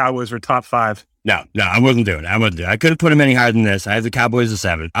the Cowboys were top 5. No, I wasn't doing it. I couldn't put them any higher than this. I have the Cowboys at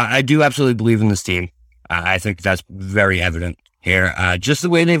 7. I do absolutely believe in this team. I think that's very evident here. Just the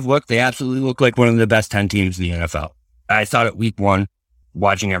way they've looked, they absolutely look like one of the best 10 teams in the NFL. I thought at week 1,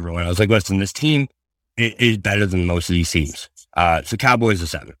 watching everyone, I was like, listen, this team is better than most of these teams. So Cowboys are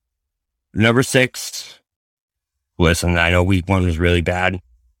 7. Number 6, listen, I know week 1 was really bad.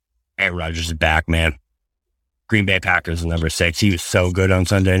 Aaron Rodgers is back, man. Green Bay Packers are number 6. He was so good on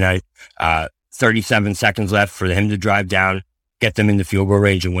Sunday night. 37 seconds left for him to drive down, get them in the field goal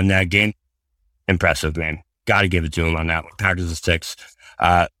range and win that game. Impressive, man. Got to give it to him on that one. Packers are 6.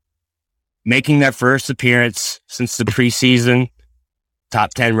 Making their first appearance since the preseason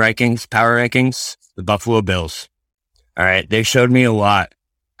top 10 rankings, power rankings, the Buffalo Bills. All right. They showed me a lot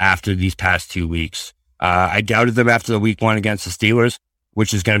after these past 2 weeks. I doubted them after the week 1 against the Steelers,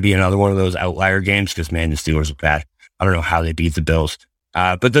 which is going to be another one of those outlier games because, man, the Steelers are bad. I don't know how they beat the Bills.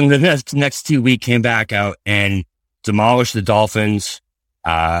 But then the next 2 weeks came back out and demolished the Dolphins,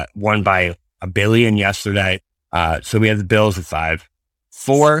 won by $1 billion yesterday. So we have the Bills at 5.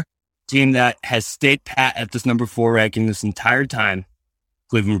 4, team that has stayed pat at this number 4 ranking this entire time,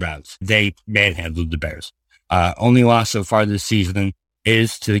 Cleveland Browns. They manhandled the Bears. Only loss so far this season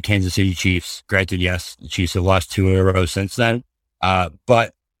is to the Kansas City Chiefs. Granted, yes, the Chiefs have lost 2 in a row since then.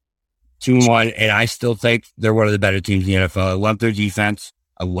 But 2-1, and I still think they're one of the better teams in the NFL. I love their defense.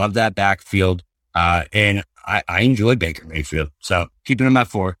 I love that backfield. And I enjoy Baker Mayfield. So keeping them at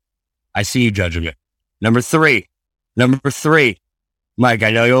 4. I see you judging it. Number 3, Mike,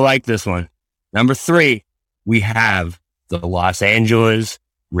 I know you'll like this one. Number 3, we have the Los Angeles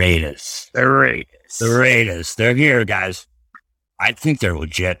Raiders. The Raiders. They're here, guys. I think they're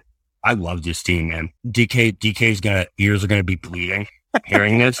legit. I love this team, man. DK's ears are gonna be bleeding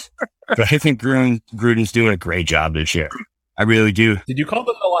hearing this, but I think Gruden's doing a great job this year. I really do. Did you call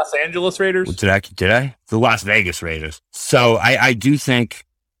them the Los Angeles Raiders? Did I? The Las Vegas Raiders. So I do think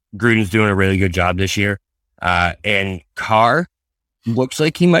Gruden's doing a really good job this year. And Carr looks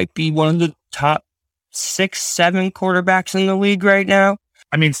like he might be one of the top 6-7 quarterbacks in the league right now.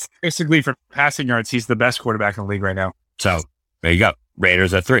 I mean, basically for passing yards, he's the best quarterback in the league right now. So there you go.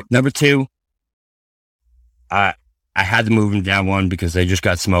 Raiders at 3. Number 2, I had to move them down 1 because they just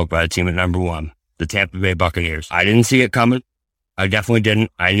got smoked by the team at number 1, the Tampa Bay Buccaneers. I didn't see it coming. I definitely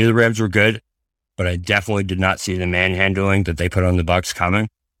didn't. I knew the Rams were good, but I definitely did not see the manhandling that they put on the Bucs coming.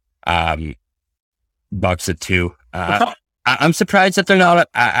 Bucs at 2. I'm surprised that they're not.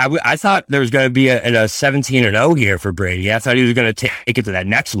 I thought there was going to be a 17-0 here for Brady. I thought he was going to take it to that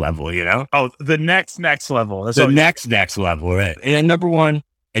next level, you know? Oh, the next level. That's next level, right? And then number 1,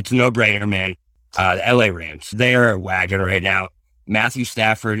 it's a no-brainer, man. The LA Rams. They are a wagon right now. Matthew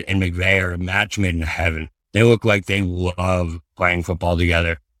Stafford and McVay are a match made in heaven. They look like they love playing football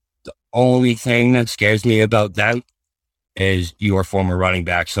together. The only thing that scares me about them is your former running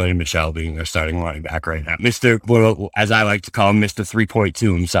back, Sonny Michel, being their starting running back right now. Mr., as I like to call him, Mr.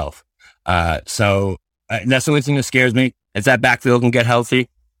 3.2 himself. So that's the only thing that scares me. If that backfield can get healthy,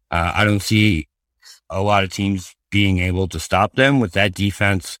 I don't see a lot of teams being able to stop them with that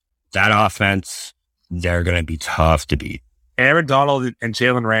defense, that offense. They're going to be tough to beat. Aaron Donald and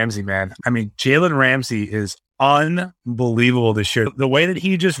Jalen Ramsey, man. I mean, Jalen Ramsey is unbelievable this year. The way that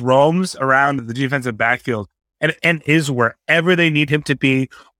he just roams around the defensive backfield and is wherever they need him to be,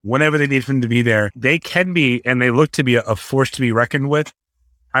 whenever they need him to be there, they can be, and they look to be a force to be reckoned with.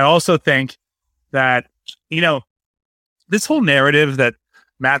 I also think that, this whole narrative that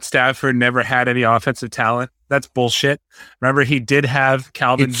Matt Stafford never had any offensive talent. That's bullshit. Remember, he did have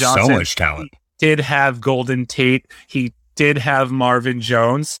Calvin Johnson. So much talent. He did have Golden Tate. He did have Marvin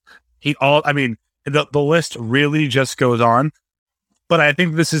Jones. The list really just goes on. But I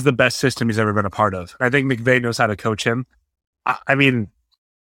think this is the best system he's ever been a part of. I think McVay knows how to coach him. I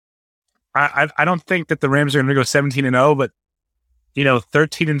don't think that the Rams are going to go 17-0, but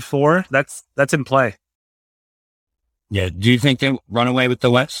 13-4, that's in play. Yeah. Do you think they run away with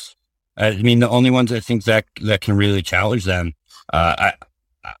the West? The only ones I think that can really challenge them. I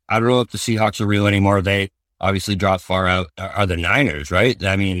don't know if the Seahawks are real anymore. They obviously dropped far out. Are the Niners, right?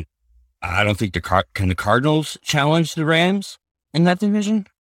 I don't think can the Cardinals challenge the Rams in that division?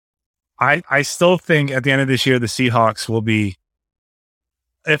 I still think at the end of this year, the Seahawks will be,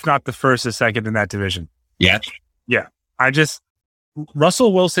 if not the first, the second in that division. Yeah. Yeah.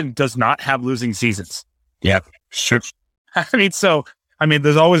 Russell Wilson does not have losing seasons. Yeah. Sure.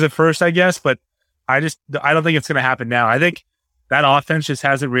 There's always a first, I guess, but I don't think it's going to happen now. I think that offense just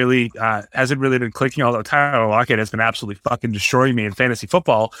hasn't really been clicking, although Tyler Lockett has been absolutely fucking destroying me in fantasy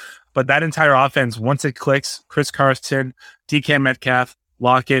football. But that entire offense, once it clicks, Chris Carson, DK Metcalf,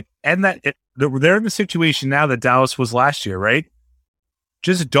 Lockett, and they're in the situation now that Dallas was last year, right?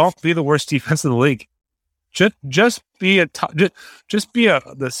 Just don't be the worst defense in the league. Just be the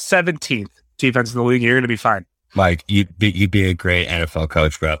 17th defense in the league. You're going to be fine. Mike, you'd be a great NFL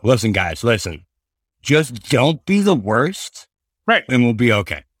coach, bro. Listen, guys, just don't be the worst. Right. And we'll be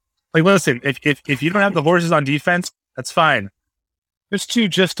okay. Listen, if you don't have the horses on defense, that's fine. Just do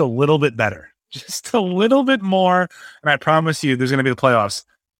just a little bit better. Just a little bit more. And I promise you, there's going to be the playoffs.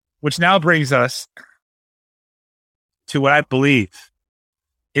 Which now brings us to what I believe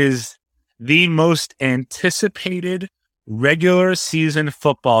is the most anticipated regular season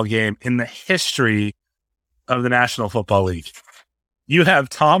football game in the history of the National Football League. You have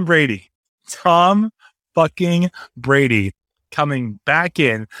Tom fucking Brady coming back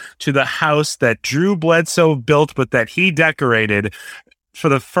in to the house that Drew Bledsoe built, but that he decorated for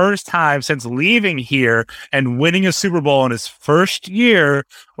the first time since leaving here and winning a Super Bowl in his first year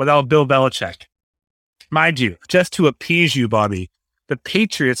without Bill Belichick. Mind you, just to appease you, Bobby, the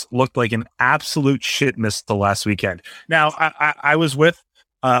Patriots looked like an absolute shit missile last weekend. Now, I was with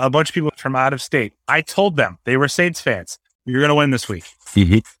a bunch of people from out of state. I told them, they were Saints fans, you're going to win this week.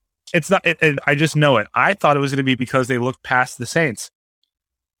 Mm-hmm. It's not. I just know it. I thought it was going to be because they looked past the Saints.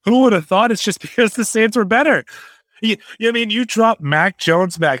 Who would have thought it's just because the Saints were better? You dropped Mac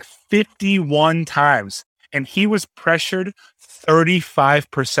Jones back 51 times, and he was pressured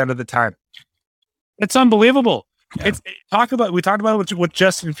 35% of the time. It's unbelievable. Yeah. We talked about it with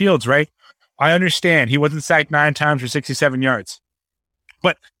Justin Fields, right? I understand he wasn't sacked 9 times for 67 yards,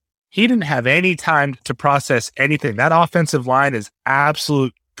 but he didn't have any time to process anything. That offensive line is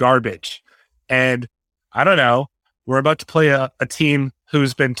absolute garbage. And I don't know, we're about to play a team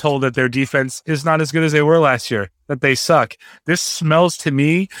who's been told that their defense is not as good as they were last year, that they suck. This smells to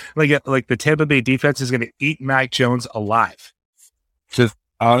me like the Tampa Bay defense is going to eat Mac Jones alive. So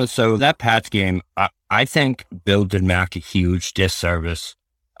that Pats game, I think Bill did Mac a huge disservice.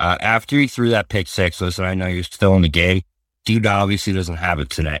 After he threw that pick six, listen, I know you're still in the game. Dude obviously doesn't have it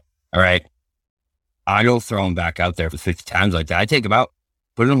today. All right. I don't throw him back out there for 50 times like that. I take him out,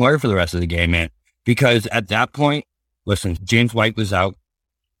 put him away for the rest of the game, man. Because at that point, listen, James White was out.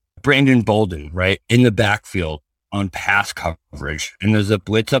 Brandon Bolden, right, in the backfield on pass coverage. And there's a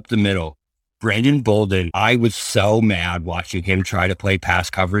blitz up the middle. Brandon Bolden, I was so mad watching him try to play pass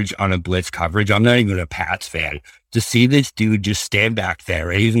coverage on a blitz coverage. I'm not even a Pats fan. To see this dude just stand back there,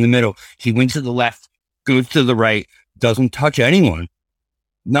 right? He's in the middle. He went to the left, goes to the right, doesn't touch anyone.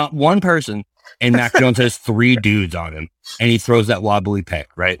 Not one person. And Mac Jones has 3 dudes on him. And he throws that wobbly pick,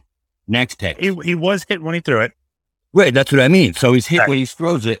 right? Next pick. He was hit when he threw it. Right, that's what I mean. So he's hit when he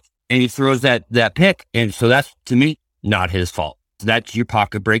throws it, and he throws that pick. And so that's, to me, not his fault. That's your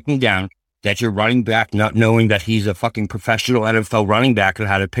pocket breaking down. That's your running back not knowing that he's a fucking professional NFL running back and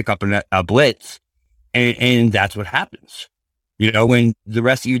how to pick up a blitz. And that's what happens. You know, when the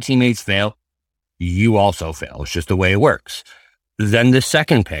rest of your teammates fail, you also fail. It's just the way it works. Then the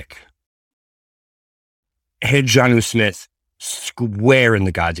second pick hit Jonnu Smith square in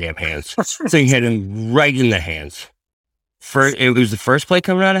the goddamn hands. So he hit him right in the hands. It was the first play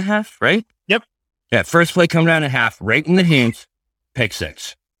coming out of half, right? Yep. Yeah, first play coming out of half, right in the hands, pick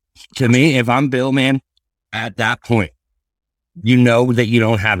six. To me, if I'm Bill, man, at that point, you know that you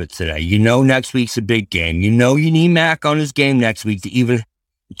don't have it today. You know next week's a big game. You know you need Mac on his game next week to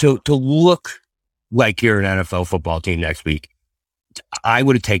look like you're an NFL football team next week. I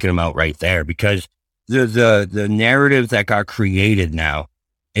would have taken him out right there because the narrative that got created now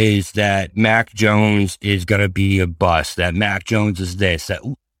is that Mac Jones is going to be a bust, that Mac Jones is this, that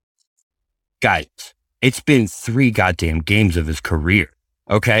guys, it's been 3 goddamn games of his career.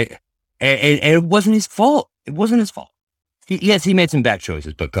 Okay. And it wasn't his fault. It wasn't his fault. Yes, he made some bad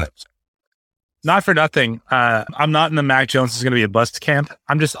choices, but good. Not for nothing. I'm not in the Mac Jones is going to be a bust camp.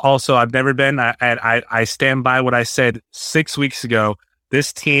 I'm just also, I've never been. I stand by what I said 6 weeks ago.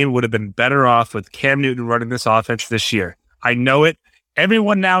 This team would have been better off with Cam Newton running this offense this year. I know it.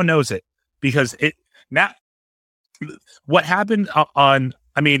 Everyone now knows it because what happened on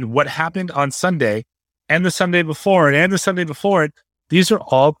Sunday and the Sunday before and the Sunday before it, these are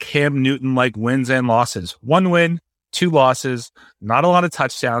all Cam Newton-like wins and losses. 1 win, 2 losses, not a lot of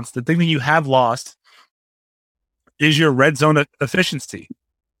touchdowns. The thing that you have lost is your red zone efficiency.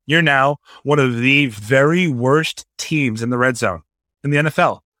 You're now one of the very worst teams in the red zone in the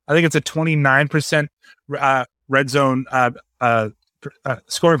NFL. I think it's a 29% red zone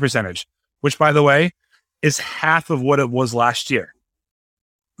scoring percentage, which, by the way, is half of what it was last year.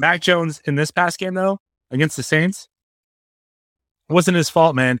 Mac Jones in this past game, though, against the Saints, it wasn't his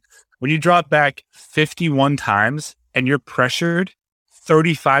fault, man. When you drop back 51 times and you're pressured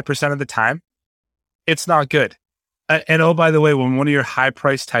 35% of the time, it's not good. And oh, by the way, when one of your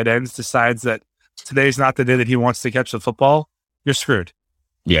high-priced tight ends decides that today's not the day that he wants to catch the football, you're screwed.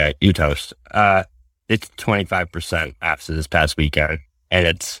 Yeah, you toast. It's 25% after this past weekend, and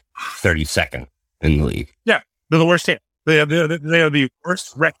it's 32nd in the league. Yeah, they're the worst team. They are the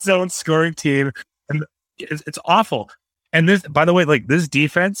worst red zone scoring team, and it's awful. And this, by the way, like this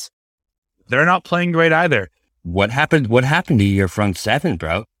defense, they're not playing great either. What happened to your front seven,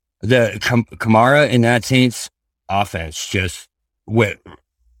 bro? The Kamara in that Saints offense just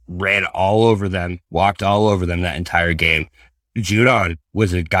ran all over them, walked all over them that entire game. Judon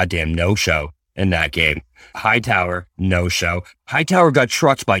was a goddamn no-show in that game. Hightower, no-show. Hightower got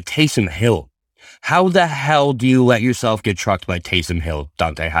trucked by Taysom Hill. How the hell do you let yourself get trucked by Taysom Hill,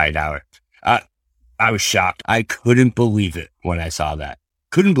 Dante Hightower? I was shocked. I couldn't believe it when I saw that.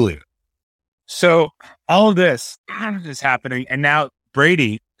 Couldn't believe it. So all of this is happening, and now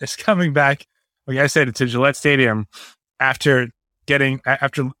Brady is coming back, like I said, to Gillette Stadium after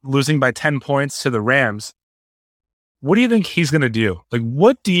losing by 10 points to the Rams. What do you think he's going to do? Like,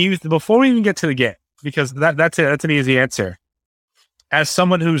 before we even get to the game, because that's it. That's an easy answer. As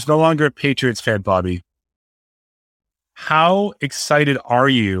someone who's no longer a Patriots fan, Bobby, how excited are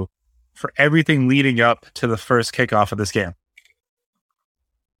you for everything leading up to the first kickoff of this game?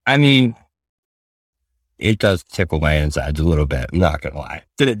 I mean, it does tickle my insides a little bit. I'm not going to lie.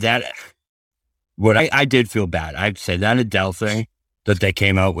 I did feel bad. I'd say that Adele thing that they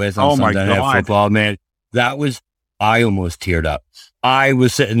came out with on Sunday Night Football, man, I almost teared up. I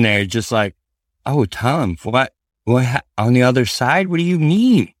was sitting there just like, oh, Tom, what on the other side? What do you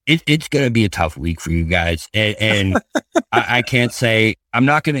mean? It's going to be a tough week for you guys. And I can't say I'm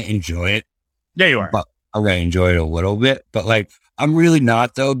not going to enjoy it. Yeah, you are. But I'm going to enjoy it a little bit. But like, I'm really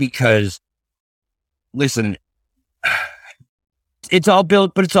not, though, because listen, it's all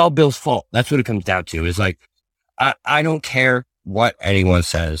Bill's fault. That's what it comes down to. Is like, I don't care what anyone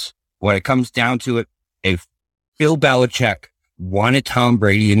says. When it comes down to it, if Bill Belichick wanted Tom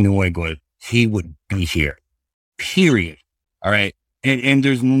Brady in New England, he would be here. Period. All right. And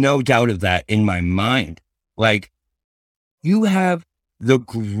there's no doubt of that in my mind. Like, you have the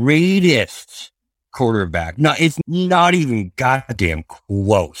greatest quarterback. No, it's not even goddamn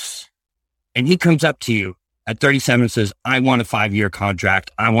close. And he comes up to you at 37 and says, I want a 5-year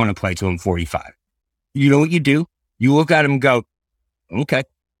contract. I want to play till I'm 45. You know what you do? You look at him and go, okay,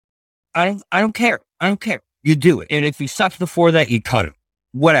 I don't care. I don't care. You do it. And if he sucks before that, you cut him.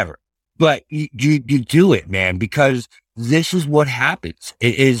 Whatever. But you do it, man, because this is what happens.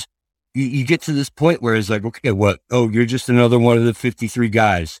 It is, you get to this point where it's like, okay, what? Oh, you're just another one of the 53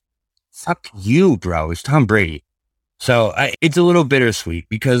 guys. Fuck you, bro. It's Tom Brady. So it's a little bittersweet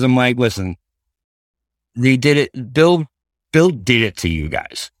because I'm like, listen, they did it. Bill did it to you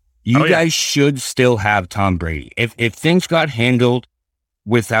guys. You guys should still have Tom Brady. If things got handled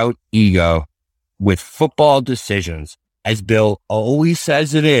without ego, with football decisions, as Bill always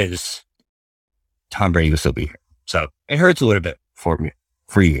says it is, Tom Brady will still be here. So it hurts a little bit for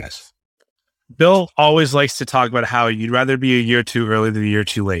you guys. Bill always likes to talk about how you'd rather be a year too early than a year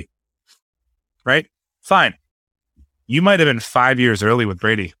too late. Right? Fine. You might have been 5 years early with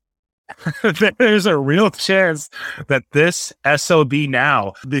Brady. There's a real chance that this SOB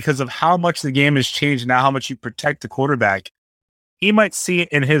now, because of how much the game has changed now, how much you protect the quarterback, he might see it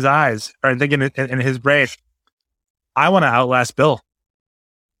in his eyes or thinking in his brain, I want to outlast Bill.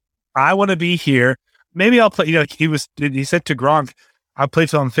 I want to be here. Maybe I'll play. He said to Gronk, I'll play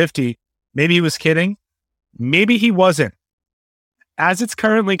till I'm 50. Maybe he was kidding. Maybe he wasn't. As it's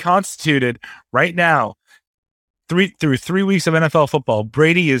currently constituted right now, through 3 weeks of NFL football,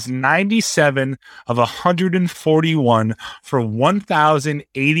 Brady is 97 of 141 for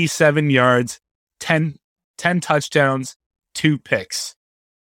 1,087 yards, 10 touchdowns, 2 picks.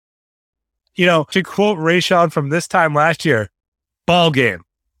 To quote Rayshon from this time last year, ball game.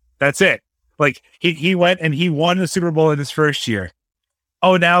 That's it. Like, he went and he won the Super Bowl in his first year.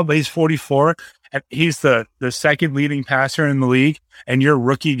 Oh, now he's 44, and he's the second leading passer in the league, and your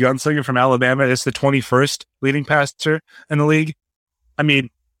rookie gunslinger from Alabama is the 21st leading passer in the league. I mean,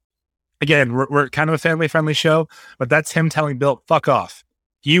 again, we're kind of a family-friendly show, but that's him telling Bill, fuck off.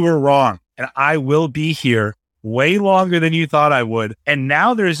 You were wrong, and I will be here way longer than you thought I would. And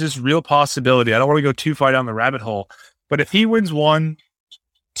now there's this real possibility. I don't want to go too far down the rabbit hole, but if he wins 1,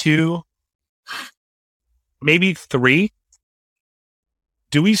 2, maybe 3,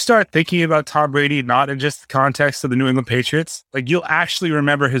 do we start thinking about Tom Brady not in just the context of the New England Patriots? Like, you'll actually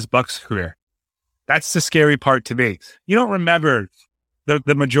remember his Bucs career. That's the scary part to me. You don't remember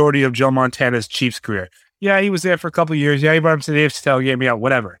the majority of Joe Montana's Chiefs career. Yeah, he was there for a couple of years. Yeah, he brought him to the AFC title game. Yeah,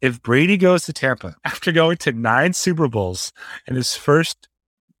 whatever. If Brady goes to Tampa after going to 9 Super Bowls in his first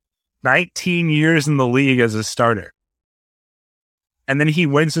 19 years in the league as a starter, and then he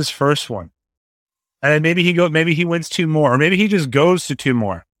wins his first one, and then maybe he wins 2 more, or maybe he just goes to 2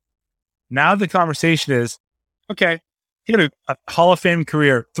 more. Now the conversation is, okay, he had a Hall of Fame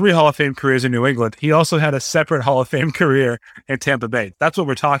career, 3 Hall of Fame careers in New England. He also had a separate Hall of Fame career in Tampa Bay. That's what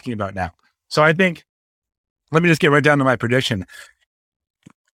we're talking about now. So I think, let me just get right down to my prediction.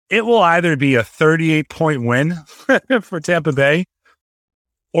 It will either be a 38-point win for Tampa Bay,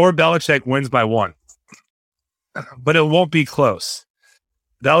 or Belichick wins by 1. But it won't be close.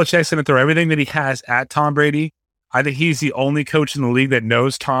 Belichick's going to throw everything that he has at Tom Brady. I think he's the only coach in the league that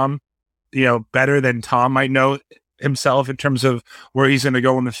knows Tom, better than Tom might know himself in terms of where he's going to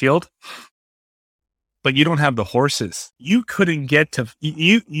go in the field. But you don't have the horses. You couldn't get to,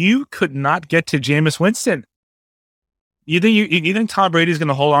 you could not get to Jameis Winston. You think Tom Brady's going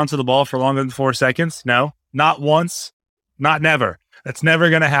to hold on to the ball for longer than 4 seconds? No, not once, not never. That's never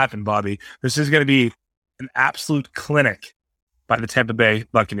going to happen, Bobby. This is going to be an absolute clinic by the Tampa Bay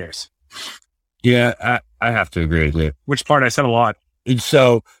Buccaneers. Yeah, I have to agree with you. Which part? I said a lot.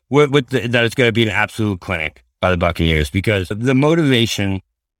 So that it's going to be an absolute clinic by the Buccaneers, because the motivation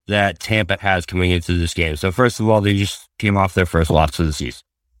that Tampa has coming into this game. So first of all, they just came off their first loss of the season.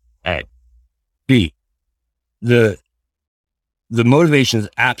 A. B. The motivation is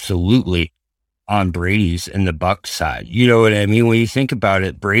absolutely on Brady's and the Bucs side. You know what I mean? When you think about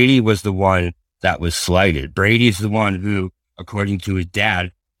it, Brady was the one that was slighted. Brady's the one who, according to his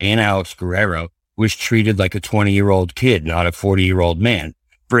dad and Alex Guerrero, was treated like a 20-year-old kid, not a 40-year-old man.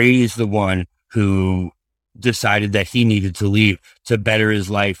 Brady's the one who decided that he needed to leave to better his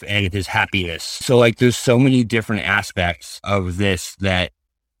life and his happiness. So there's so many different aspects of this that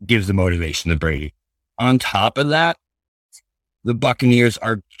gives the motivation to Brady. On top of the Buccaneers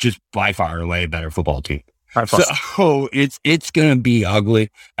are just by far and away a better football team. So it's going to be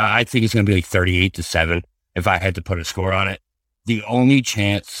ugly. I think it's going to be 38-7 if I had to put a score on it. The only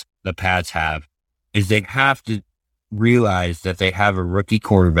chance the Pats have is they have to realize that they have a rookie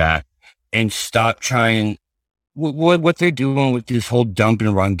quarterback and stop trying what they're doing with this whole dump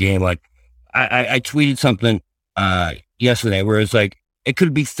and run game. Like I tweeted something yesterday where it's like, it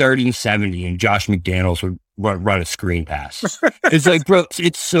could be 30-70 and Josh McDaniels would run a screen pass. It's like, bro,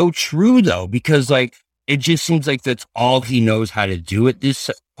 it's so true though, because it just seems like that's all he knows how to do at this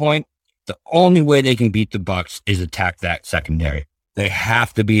point. The only way they can beat the Bucs is attack that secondary. They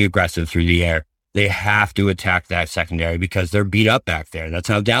have to be aggressive through the air. They have to attack that secondary because they're beat up back there. That's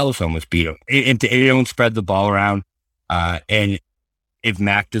how Dallas almost beat them. They don't spread the ball around. And if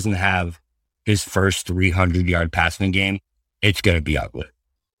Mac doesn't have his first 300-yard passing game, it's going to be ugly.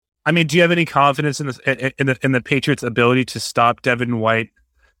 I mean, do you have any confidence in the Patriots' ability to stop Devin White,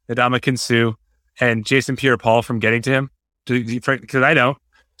 Ndamukong Suh, and Jason Pierre-Paul from getting to him? Because I know.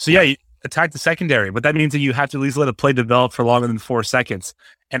 So yeah, you attack the secondary, but that means that you have to at least let a play develop for longer than 4 seconds.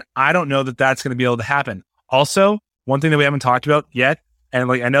 And I don't know that that's going to be able to happen. Also, one thing that we haven't talked about yet,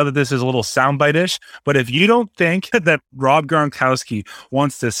 and I know that this is a little soundbite-ish, but if you don't think that Rob Gronkowski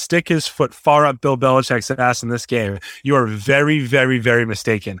wants to stick his foot far up Bill Belichick's ass in this game, you are very, very, very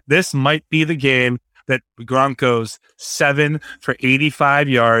mistaken. This might be the game that Gronk goes 7 for 85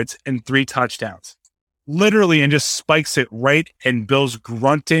 yards and 3 touchdowns. Literally, and just spikes it right in Bill's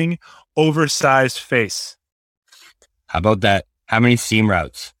grunting, oversized face. How about that? How many seam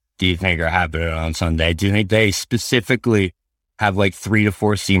routes do you think are happening on Sunday? Do you think they specifically have like 3 to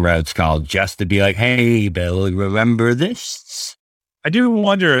 4 seam routes called just to be like, hey, Bill, remember this? I do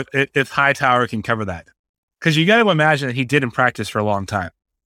wonder if Hightower can cover that. Because you got to imagine that he didn't practice for a long time.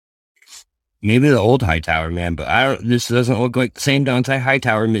 Maybe the old Hightower, man, but this doesn't look like the same Dante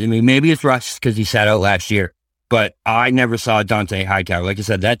Hightower. I mean, maybe it's rushed because he sat out last year, but I never saw Dante Hightower. Like I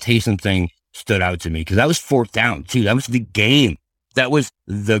said, that Taysom thing stood out to me because that was 4th down, too. That was the game. That was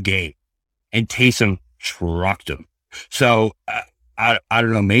the game. And Taysom trucked him. So, I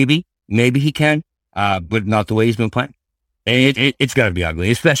don't know, maybe he can, but not the way he's been playing. It's got to be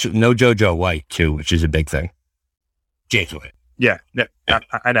ugly, especially no JoJo White, too, which is a big thing. James White. Yeah,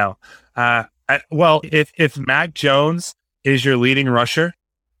 I know. Well, if Mac Jones is your leading rusher,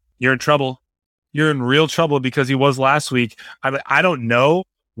 you're in trouble. You're in real trouble because he was last week. I don't know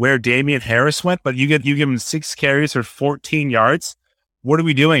where Damian Harris went, but you give him 6 carries for 14 yards. What are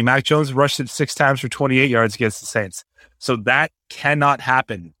we doing? Mac Jones rushed it 6 times for 28 yards against the Saints. So that cannot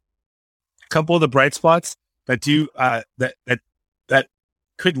happen. A couple of the bright spots that that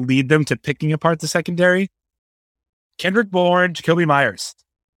could lead them to picking apart the secondary. Kendrick Bourne, Jakobi Meyers.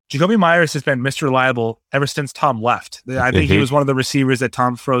 Jakobi Meyers has been Mr. Reliable ever since Tom left. I think he was one of the receivers that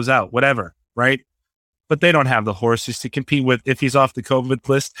Tom froze out, whatever, right? But they don't have the horses to compete with, if he's off the COVID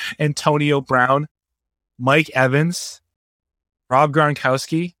list, Antonio Brown, Mike Evans, Rob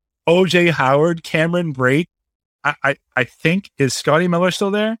Gronkowski, OJ Howard, Cameron Brate. I think, is Scotty Miller still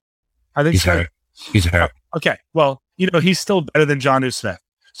there? I think He's hurt. Okay. Well, he's still better than Jonnu Smith.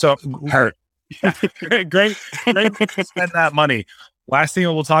 So hurt. Great to spend that money. Last thing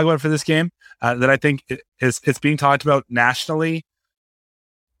we'll talk about for this game that I think it's being talked about nationally.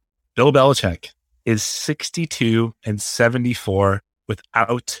 Bill Belichick is 62-74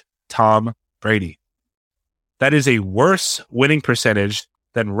 without Tom Brady. That is a worse winning percentage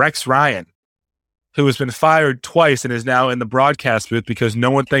than Rex Ryan, who has been fired twice and is now in the broadcast booth because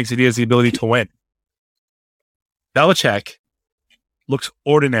no one thinks that he has the ability to win. Belichick looks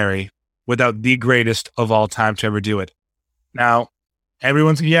ordinary without the greatest of all time to ever do it. Now,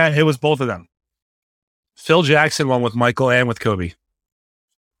 it was both of them. Phil Jackson won with Michael and with Kobe.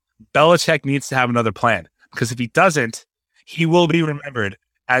 Belichick needs to have another plan because if he doesn't, he will be remembered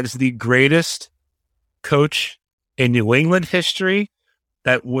as the greatest coach in New England history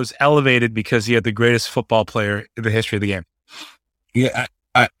that was elevated because he had the greatest football player in the history of the game. Yeah,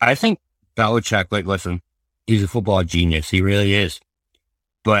 I think Belichick, listen, he's a football genius. He really is.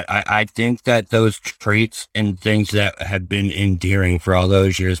 But I think that those traits and things that have been endearing for all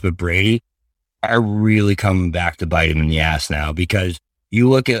those years with Brady are really coming back to bite him in the ass now, because you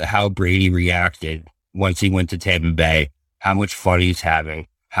look at how Brady reacted once he went to Tampa Bay, how much fun he's having,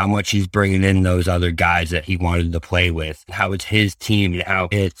 how much he's bringing in those other guys that he wanted to play with, how it's his team and how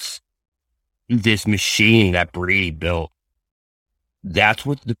it's this machine that Brady built. That's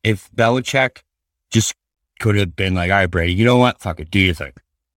what, if Belichick just could have been like, all right, Brady, you know what? Fuck it. Do your thing.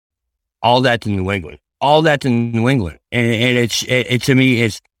 All that's in New England. And it to me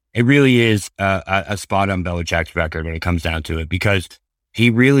it really is a spot on Belichick's record when it comes down to it, because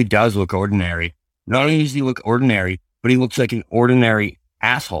he really does look ordinary. Not only does he look ordinary, but he looks like an ordinary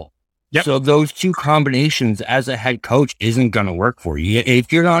asshole. Yep. So those two combinations as a head coach isn't going to work for you.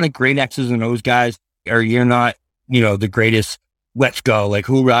 If you're not a great X's and O's guys, or you're not, the greatest let's go,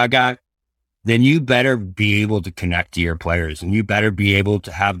 hoorah guy, then you better be able to connect to your players, and you better be able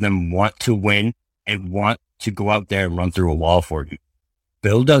to have them want to win and want to go out there and run through a wall for you.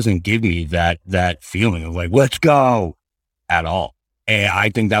 Bill doesn't give me that feeling of let's go at all. And I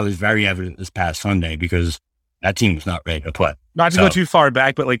think that was very evident this past Sunday, because that team was not ready to play. Not to go too far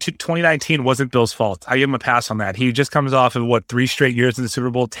back, but 2019 wasn't Bill's fault. I give him a pass on that. He just comes off of 3 straight years in the Super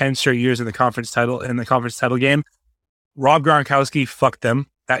Bowl, 10 straight years in the conference title game. Rob Gronkowski fucked them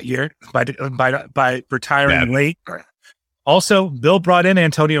that year by retiring late. Also, Bill brought in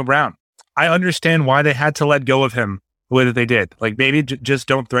Antonio Brown. I understand why they had to let go of him the way that they did. Maybe just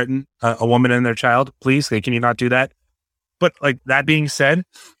don't threaten a woman and their child, please. Can you not do that? But that being said,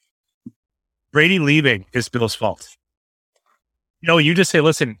 Brady leaving is Bill's fault. You just say,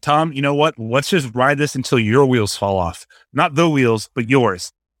 listen, Tom, you know what? Let's just ride this until your wheels fall off. Not the wheels, but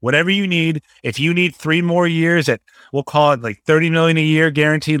yours. Whatever you need. If you need 3 more years at, we'll call it $30 million a year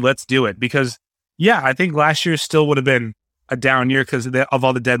guaranteed, let's do it. Because, I think last year still would have been a down year because of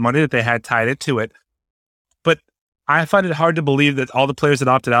all the dead money that they had tied into it. But I find it hard to believe that all the players that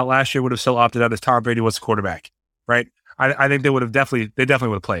opted out last year would have still opted out as Tom Brady was the quarterback, right? I think they definitely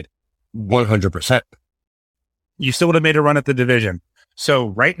would have played. 100%. You still would have made a run at the division. So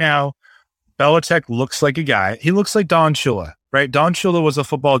right now, Belichick looks like a guy. He looks like Don Shula, right? Don Shula was a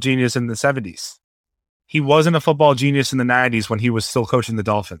football genius in the 70s. he wasn't a football genius in the 90s when he was still coaching the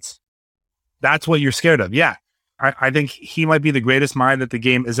Dolphins. That's what you're scared of. Yeah, I think he might be the greatest mind that the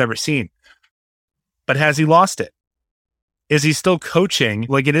game has ever seen. But has he lost it? Is he still coaching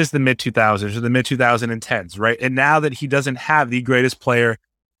like it is the mid-2000s or the mid-2010s, right? And now that he doesn't have the greatest player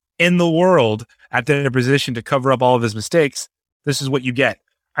in the world at their position to cover up all of his mistakes, this is what you get.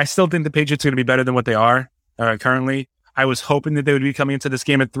 I still think the Patriots are going to be better than what they are currently. I was hoping that they would be coming into this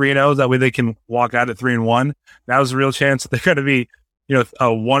game at 3-0. That way they can walk out at 3-1. Now there's a real chance that they're going to be,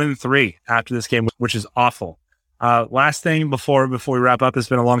 1-3 after this game, which is awful. Last thing before we wrap up, it's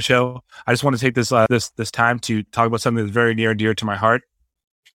been a long show. I just want to take this time to talk about something that's very near and dear to my heart.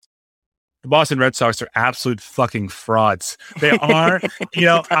 The Boston Red Sox are absolute fucking frauds. They are,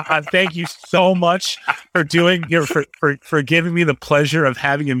 thank you so much for doing, for giving me the pleasure of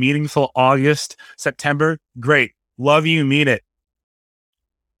having a meaningful August, September. Great. Love you, mean it.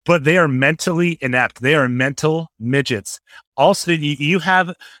 But they are mentally inept. They are mental midgets. Also, you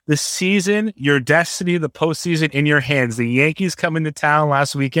have the season, your destiny, the postseason in your hands. The Yankees come into town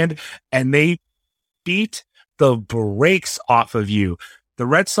last weekend and they beat the brakes off of you. The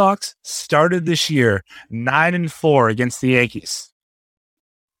Red Sox started this year 9-4 against the Yankees.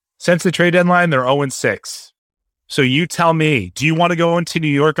 Since the trade deadline, they're 0-6. So you tell me, do you want to go into New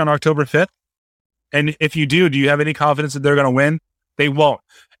York on October 5th? And if you do you have any confidence that they're going to win? They won't.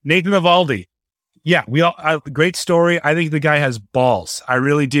 Nathan Eovaldi. Yeah, great story. I think the guy has balls. I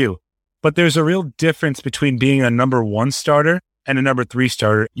really do. But there's a real difference between being a number 1 starter and a number 3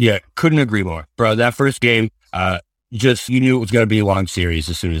 starter. Yeah, couldn't agree more. Bro, that first game, you knew it was going to be a long series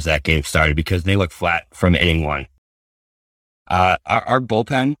as soon as that game started because they looked flat from inning 1. Our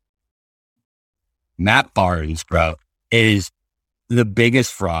bullpen, Matt Barnes, bro, is the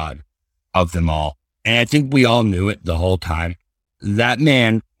biggest fraud of them all. And I think we all knew it the whole time. That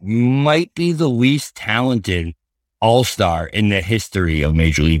man might be the least talented all-star in the history of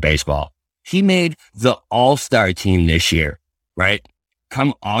Major League Baseball. He made the all-star team this year, right?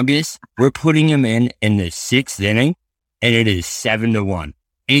 Come August, we're putting him in the 6th inning, and it is 7-1,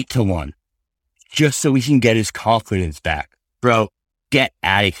 8-1, just so he can get his confidence back. Bro, get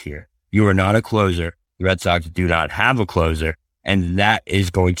out of here. You are not a closer. The Red Sox do not have a closer, and that is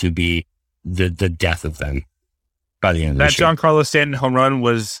going to be the death of them by the end of the year. That Giancarlo Stanton home run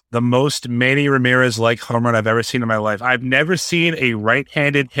was the most Manny Ramirez-like home run I've ever seen in my life. I've never seen a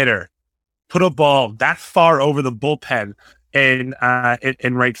right-handed hitter put a ball that far over the bullpen in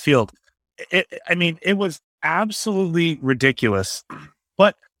right field. It was absolutely ridiculous.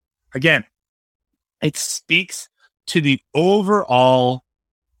 But again, it speaks to the overall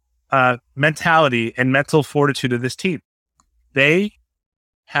mentality and mental fortitude of this team. They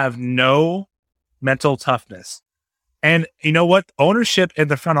have no mental toughness. And you know what? Ownership in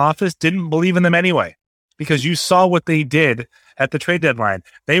the front office didn't believe in them anyway, because you saw what they did at the trade deadline.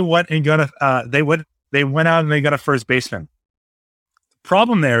 They went and got they went out and they got a first baseman. The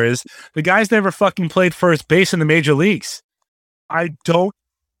problem there is the guy's never fucking played first base in the major leagues. I don't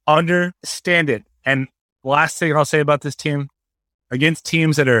understand it. And last thing I'll say about this team, against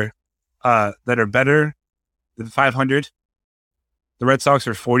teams that are better than 500, the Red Sox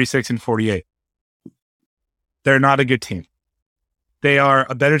are 46-48. They're not a good team. They are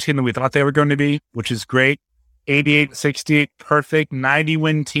a better team than we thought they were going to be, which is great. 88-68, perfect.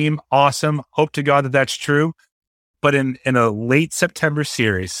 90-win team, awesome. Hope to God that that's true. But in a late September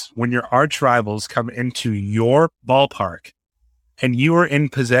series, when your arch rivals come into your ballpark and you are in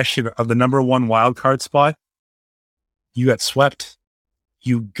possession of the number 1 wild card spot, you got swept.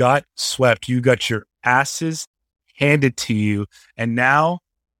 You got swept. You got your asses handed to you. And now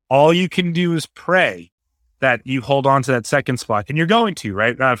all you can do is pray that you hold on to that second spot. And you're going to,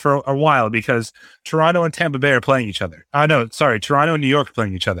 right? For a while, because Toronto and Tampa Bay are playing each other. Toronto and New York are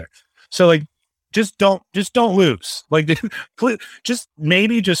playing each other. So just don't lose. Just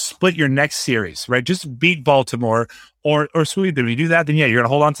split your next series, right? Just beat Baltimore or sweep them. If you do that, then yeah, you're going to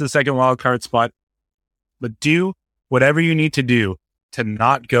hold on to the second wild card spot. But do whatever you need to do to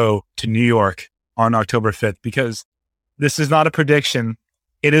not go to New York on October 5th, because this is not a prediction.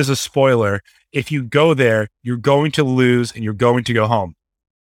 It is a spoiler. If you go there, you're going to lose and you're going to go home.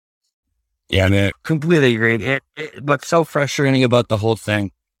 Yeah, man, completely agree. What's so frustrating about the whole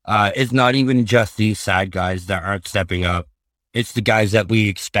thing is not even just these side guys that aren't stepping up. It's the guys that we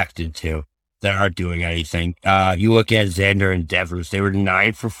expected to that aren't doing anything. You look at Xander and Devers, they were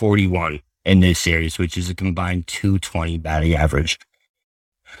 9 for 41 in this series, which is a combined 220 batting average.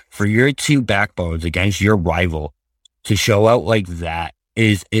 For your two backbones against your rival to show out like that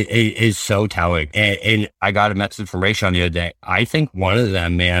is so telling. And I got a message from Rayshawn the other day. I think one of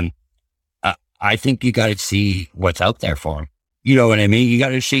them, man, I think you got to see what's out there for him. You know what I mean? You got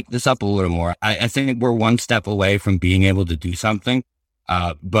to shake this up a little more. I think we're one step away from being able to do something.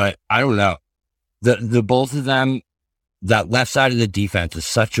 But I don't know. The both of them, that left side of the defense is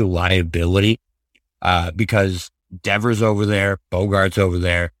such a liability because Devers over there, Bogart's over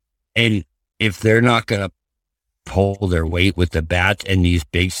there. And if they're not going to pull their weight with the bats in these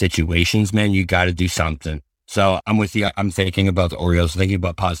big situations, man, you got to do something. So I'm with you. I'm thinking about the Orioles, thinking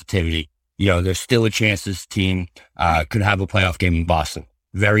about positivity. You know, there's still a chance this team could have a playoff game in Boston.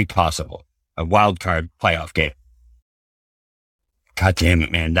 Very possible. A wild card playoff game. God damn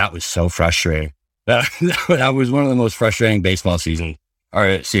it, man. That was so frustrating. That was one of the most frustrating baseball seasons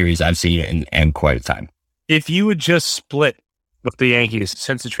or series I've seen in quite a time. If you would just split with the Yankees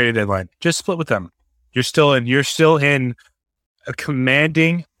since the trade deadline, just split with them. You're still in a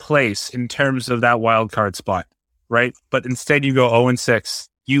commanding place in terms of that wild card spot, right? But instead you go 0-6.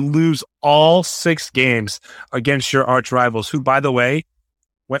 You lose all 6 games against your arch rivals, who, by the way,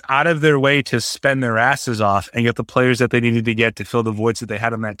 went out of their way to spend their asses off and get the players that they needed to get to fill the voids that they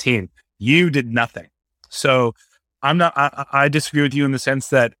had on that team. You did nothing. So I disagree with you in the sense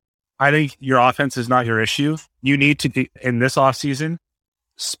that I think your offense is not your issue. You need to, in this offseason,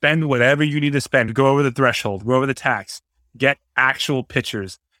 spend whatever you need to spend. Go over the threshold, go over the tax, get actual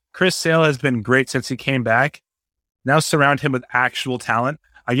pitchers. Chris Sale has been great since he came back. Now surround him with actual talent.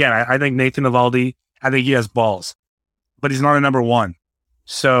 Again, I think Nathan Eovaldi, I think he has balls, but he's not a number 1.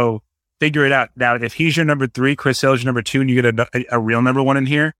 So figure it out. Now, if he's your number 3, Chris Sale is your number 2, and you get a real number 1 in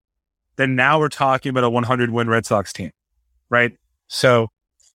here, then now we're talking about a 100-win Red Sox team, right? So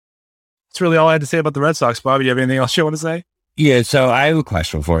that's really all I had to say about the Red Sox. Bobby, do you have anything else you want to say? Yeah, so I have a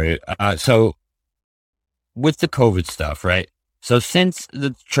question for you. So with the COVID stuff, right? So since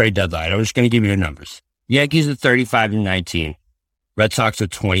the trade deadline, I'm just going to give you the numbers. Yankees are 35-19. Red Sox are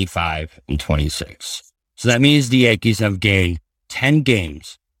 25-26. So that means the Yankees have gained 10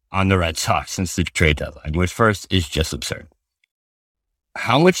 games on the Red Sox since the trade deadline, which first is just absurd.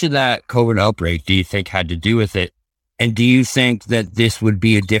 How much of that COVID outbreak do you think had to do with it? And do you think that this would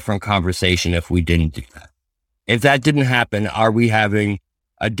be a different conversation if we didn't do that? If that didn't happen, are we having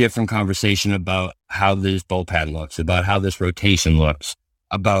a different conversation about how this bullpen looks, about how this rotation looks,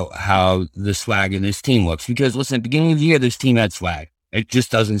 about how the swag in this team looks? Because listen, at the beginning of the year, this team had swag. It just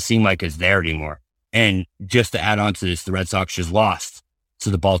doesn't seem like it's there anymore. And just to add on to this, the Red Sox just lost to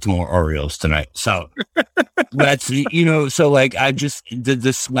the Baltimore Orioles tonight. So that's, so like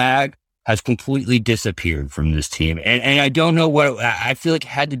the swag has completely disappeared from this team. And I don't know I feel like it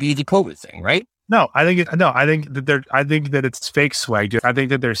had to be the COVID thing, right? No, I think that it's fake swag, dude. I think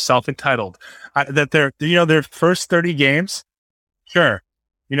that they're self-entitled. That their first 30 games, sure.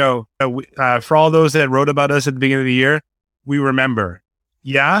 For all those that wrote about us at the beginning of the year, we remember.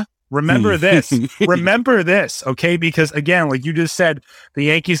 Yeah? Remember this. Remember this, okay? Because again, like you just said, the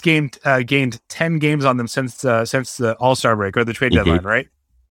Yankees gained 10 games on them since the All-Star break or the trade deadline, right?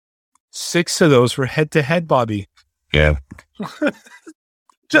 6 of those were head-to-head, Bobby. Yeah.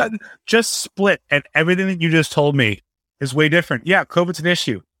 Just split, and everything that you just told me is way different. Yeah, COVID's an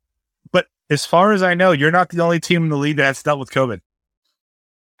issue. But as far as I know, you're not the only team in the league that's dealt with COVID.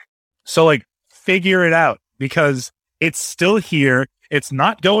 So, like, figure it out, because it's still here. It's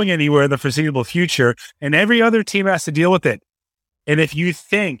not going anywhere in the foreseeable future, and every other team has to deal with it. And if you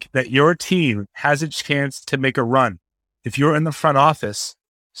think that your team has a chance to make a run, if you're in the front office,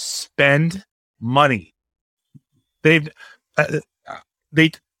 spend money. They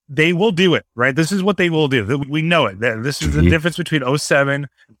will do it, right? This is what they will do. We know it. This is the difference between 07,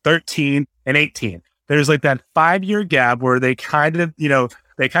 13, and 18. There's like that 5-year gap where they kind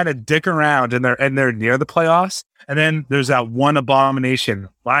of dick around and they're near the playoffs. And then there's that one abomination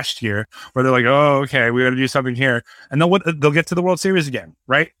last year where they're like, oh, okay, we got to do something here. And then they'll get to the World Series again,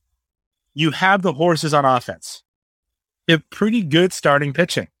 right? You have the horses on offense. You have pretty good starting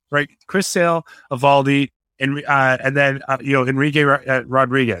pitching, right? Chris Sale, Eovaldi, and then Enrique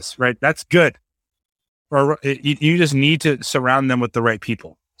Rodriguez, right? That's good. Or you just need to surround them with the right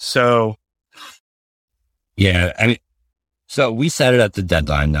people. So, yeah, I mean, so we said it at the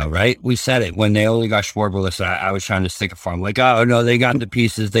deadline, though, right? We said it when they only got Schwarber. Listen, I was trying to stick a farm, like, oh no, they got the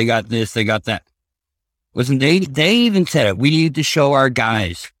pieces, they got this, they got that. Listen, they even said it. We need to show our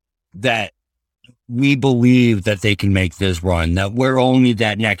guys that we believe that they can make this run, that we're only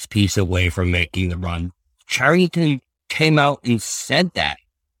that next piece away from making the run. Charrington came out and said that.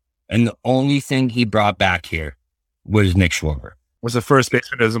 And the only thing he brought back here was Nick Schwarber. Was the first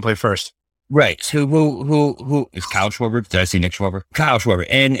baseman who doesn't play first. Right. So who is Kyle Schwarber? Did I see Nick Schwarber? Kyle Schwarber.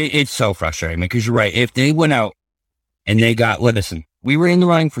 And it's so frustrating because you're right. If they went out and they got, listen, we were in the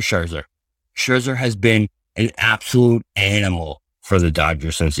running for Scherzer. Scherzer has been an absolute animal for the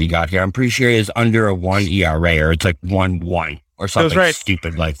Dodgers since he got here. I'm pretty sure he is under a 1 ERA, or it's like 1-1 or something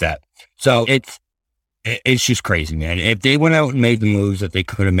stupid like that. So it's just crazy, man. If they went out and made the moves that they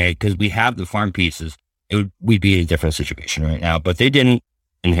could have made, because we have the farm pieces, we'd be in a different situation right now. But they didn't,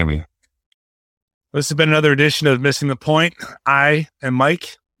 and here we are. This has been another edition of Missing the Point. I am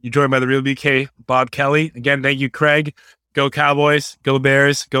Mike. You're joined by the Real BK, Bob Kelly. Again, thank you, Craig. Go Cowboys, go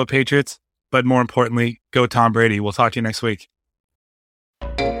Bears, go Patriots, but more importantly, go Tom Brady. We'll talk to you next week.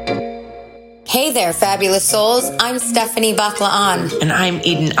 Hey there, fabulous souls. I'm Stephanie Baklaan. And I'm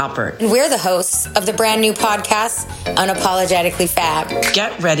Eden Alpert. And we're the hosts of the brand new podcast, Unapologetically Fab.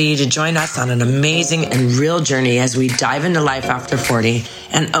 Get ready to join us on an amazing and real journey as we dive into life after 40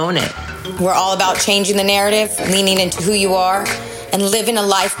 and own it. We're all about changing the narrative, leaning into who you are, and living a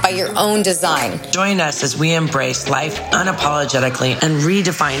life by your own design. Join us as we embrace life unapologetically and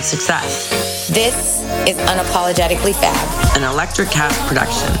redefine success. This is Unapologetically Fab, an Electric Cast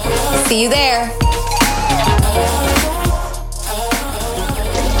production. See you there.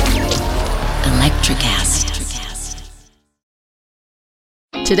 Electricast.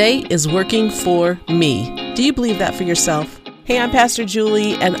 Today is working for me. Do you believe that for yourself? Hey, I'm Pastor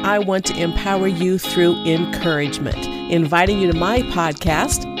Julie, and I want to empower you through encouragement. Inviting you to my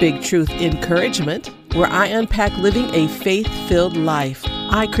podcast, Big Truth Encouragement, where I unpack living a faith-filled life.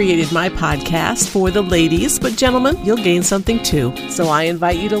 I created my podcast for the ladies, but gentlemen, you'll gain something too. So I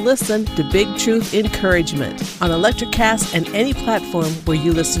invite you to listen to Big Truth Encouragement on Electricast and any platform where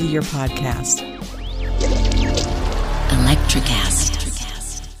you listen to your podcast. Electricast.